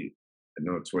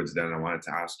know towards the end I wanted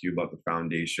to ask you about the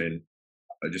foundation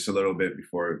just a little bit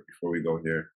before we go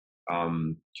here.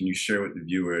 Can you share with the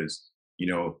viewers,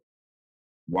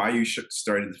 why you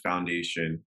started the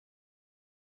foundation?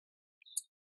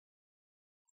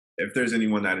 If there's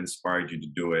anyone that inspired you to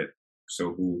do it,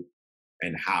 so who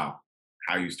and how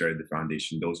you started the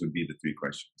foundation? Those would be the three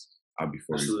questions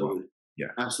before we go on. Yeah,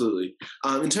 absolutely.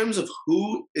 In terms of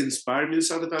who inspired me to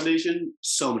start the foundation,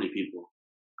 so many people.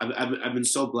 I've been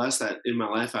so blessed that in my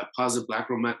life I have positive Black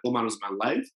role models in my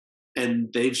life, and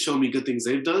they've shown me good things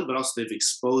they've done, but also they've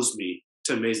exposed me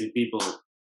to amazing people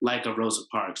like a Rosa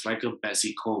Parks, like a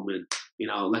Bessie Coleman,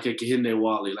 like a Kehinde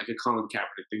Wally, like a Colin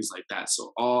Kaepernick, things like that.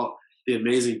 So all the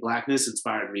amazing Blackness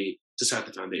inspired me to start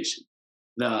the foundation.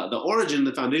 The origin of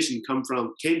the foundation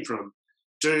came from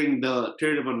during the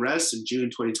period of unrest in June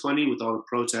 2020 with all the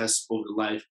protests over the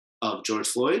life of George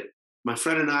Floyd. My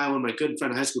friend and I, one of my good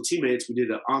friend high school teammates, we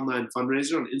did an online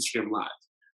fundraiser on Instagram Live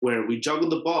where we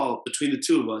juggled the ball between the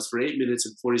two of us for 8 minutes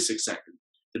and 46 seconds,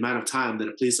 the amount of time that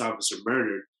a police officer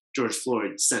murdered George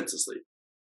Floyd senselessly.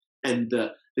 And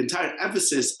the entire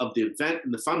emphasis of the event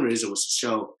and the fundraiser was to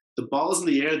show the ball's in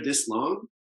the air this long,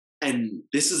 and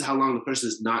this is how long the person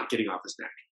is not getting off his neck.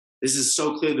 This is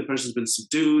so clear the person's been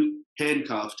subdued,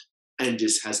 handcuffed, and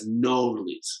just has no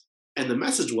release. And the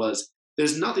message was,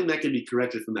 there's nothing that can be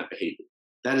corrected from that behavior.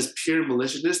 That is pure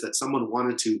maliciousness that someone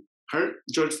wanted to hurt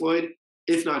George Floyd,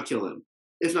 if not kill him,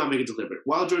 if not make it deliberate,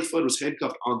 while George Floyd was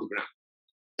handcuffed on the ground.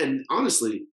 And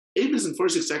honestly, 8 minutes and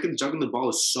 46 seconds juggling the ball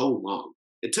is so long.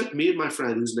 It took me and my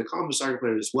friend, who's an accomplished soccer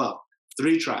player as well,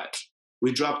 3 tries.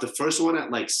 We dropped the first one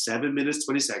at 7 minutes,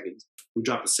 20 seconds. We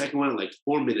dropped the second one at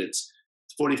 4 minutes,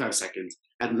 45 seconds.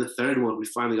 And then the third one, we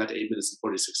finally got to 8 minutes and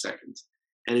 46 seconds.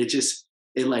 And it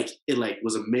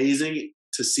was amazing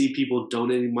to see people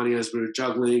donating money as we were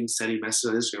juggling, sending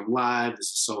messages on Instagram Live. This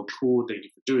is so cool. Thank you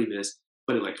for doing this.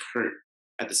 But it hurt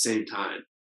at the same time,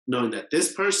 knowing that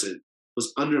this person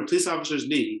was under a police officer's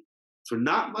knee for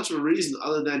not much of a reason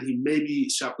other than he maybe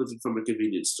shoplifted from a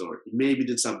convenience store. He maybe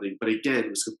did something, but again,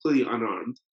 was completely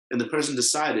unarmed. And the person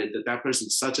decided that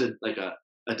person's such a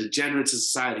degenerate to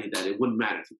society that it wouldn't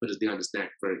matter if he put his knee on his neck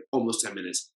for almost 10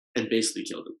 minutes and basically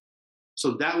killed him.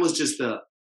 So that was just the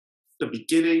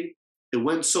beginning. It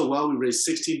went so well. We raised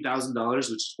 $16,000, which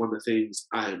is one of the things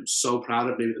I am so proud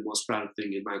of, maybe the most proud of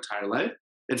thing in my entire life.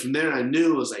 And from there, I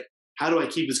knew it was how do I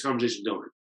keep this conversation going?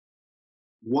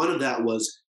 One of that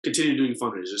was continue doing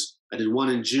fundraisers. I did one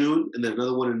in June, and then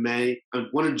another one in May.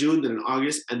 One in June, then in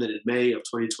August, and then in May of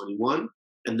 2021,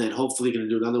 and then hopefully going to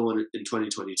do another one in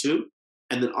 2022.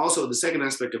 And then also the second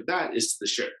aspect of that is the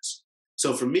shirts.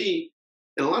 So for me,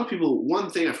 and a lot of people,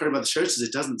 one thing I've heard about the shirts is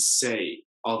it doesn't say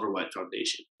Oliver White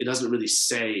Foundation. It doesn't really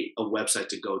say a website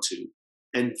to go to.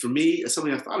 And for me, it's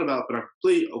something I've thought about, but I'm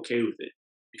completely okay with it.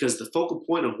 Because the focal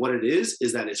point of what it is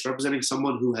that it's representing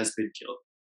someone who has been killed.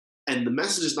 And the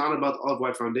message is not about the Oliver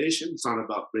White Foundation. It's not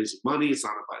about raising money. It's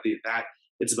not about any of that.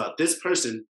 It's about this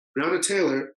person. Breonna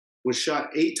Taylor was shot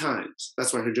 8 times.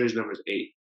 That's why her jersey number is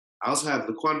 8. I also have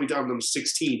Laquan McDonald, number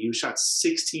 16. He was shot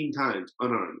 16 times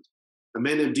unarmed. A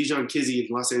man named Dijon Kizzy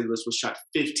in Los Angeles was shot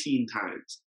 15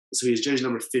 times. So he has jersey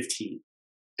number 15.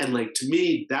 And like, to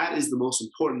me, that is the most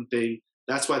important thing.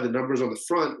 That's why the numbers on the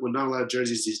front, when not a lot of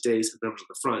jerseys these days have numbers on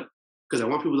the front, because I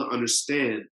want people to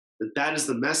understand that that is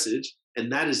the message,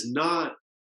 and that is not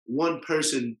one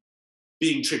person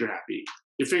being trigger happy.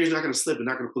 Your finger's not going to slip and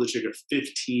not going to pull the trigger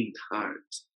 15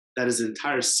 times. That is an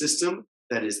entire system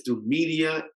that is through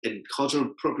media and cultural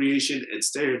appropriation and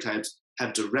stereotypes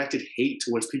have directed hate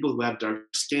towards people who have dark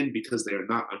skin because they are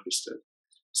not understood.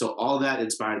 So all that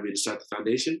inspired me to start the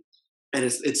foundation. And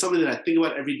it's something that I think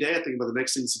about every day. I think about the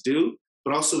next things to do,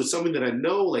 but also it's something that I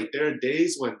know, like, there are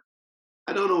days when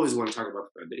I don't always want to talk about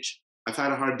the foundation. I've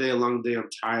had a hard day, a long day, I'm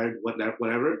tired,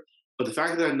 whatever. But the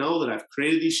fact that I know that I've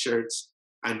created these shirts,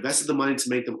 I invested the money to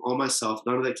make them all myself,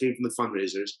 none of that came from the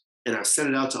fundraisers, and I've sent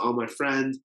it out to all my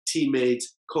friends,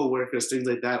 teammates, co-workers, things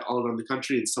like that, all around the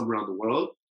country and some around the world.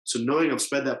 So knowing I've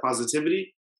spread that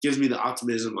positivity gives me the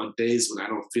optimism on days when I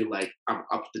don't feel like I'm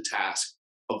up to the task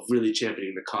of really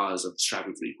championing the cause of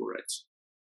striving for equal rights.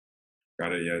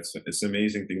 Got it. Yeah, it's an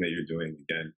amazing thing that you're doing.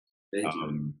 Again, Thank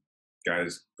you.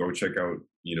 guys, go check out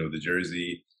the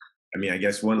jersey. I mean, I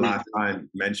guess one last time,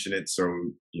 mention it so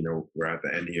we're at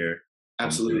the end here.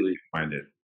 Absolutely. Find it.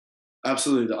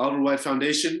 Absolutely. The Oliver White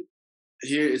Foundation,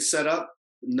 here it's set up.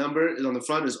 The number is on the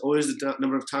front is always the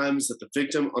number of times that the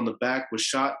victim on the back was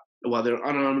shot while they were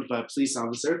unarmed by a police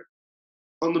officer.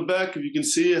 On the back, if you can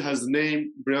see, it has the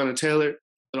name, Breonna Taylor.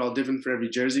 They're all different for every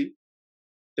jersey.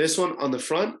 This one on the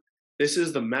front, this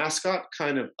is the mascot,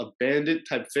 kind of a bandit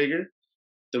type figure.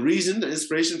 The reason, the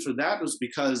inspiration for that was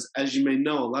because, as you may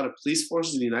know, a lot of police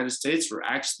forces in the United States were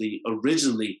actually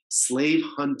originally slave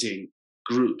hunting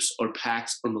groups or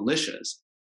packs or militias.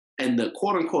 And the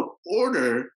quote unquote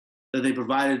order that they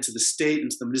provided to the state and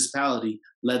to the municipality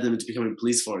led them into becoming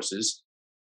police forces.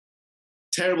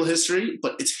 Terrible history,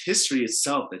 but it's history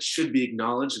itself that should be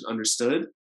acknowledged and understood.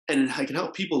 And it can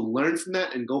help people learn from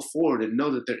that and go forward and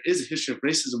know that there is a history of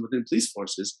racism within police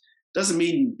forces. Doesn't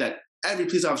mean that every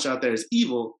police officer out there is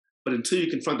evil, but until you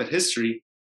confront that history,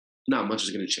 not much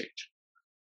is going to change.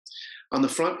 On the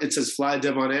front, it says Fly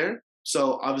Debonair.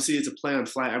 So obviously it's a play on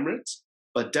Fly Emirates,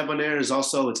 but debonair is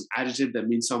also, it's an adjective that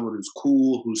means someone who's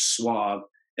cool, who's suave,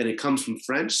 and it comes from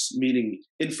French, meaning,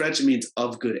 in French, it means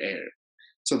of good air.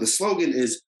 So the slogan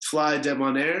is Fly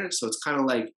Debonair. So it's kind of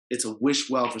like, it's a wish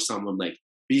well for someone, like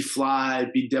be fly,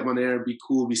 be debonair, be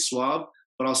cool, be suave,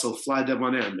 but also fly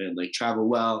debonair, man, like travel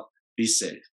well, be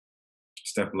safe.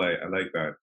 Step light, I like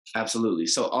that. Absolutely.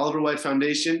 So Oliver White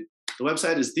Foundation, the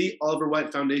website is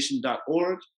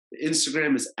theoliverwhitefoundation.org. The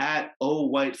Instagram is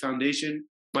 @OWhiteFoundation.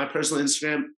 My personal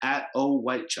Instagram,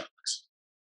 @OWhiteChucks.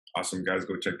 Awesome, guys.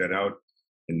 Go check that out.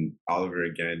 And Oliver,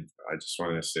 again, I just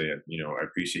want to say, I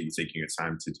appreciate you taking your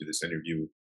time to do this interview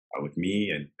with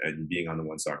me and being on the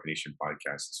One Soccer Nation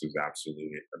podcast. This was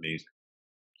absolutely amazing.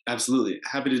 Absolutely.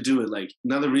 Happy to do it. Like,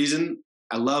 another reason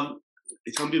I love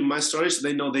telling people my story so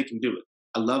they know they can do it.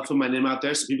 I love putting my name out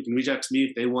there so people can reach out to me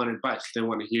if they want advice, if they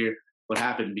want to hear what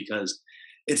happened, because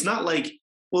it's not like,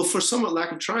 well, for somewhat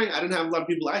lack of trying, I didn't have a lot of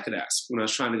people I could ask when I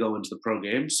was trying to go into the pro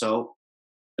game. So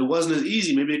it wasn't as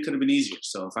easy. Maybe it could have been easier.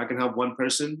 So if I can help one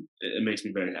person, it makes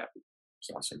me very happy. It's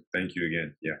awesome. Thank you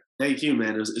again. Yeah. Thank you,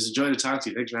 man. It was a joy to talk to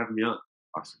you. Thanks for having me on.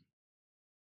 Awesome.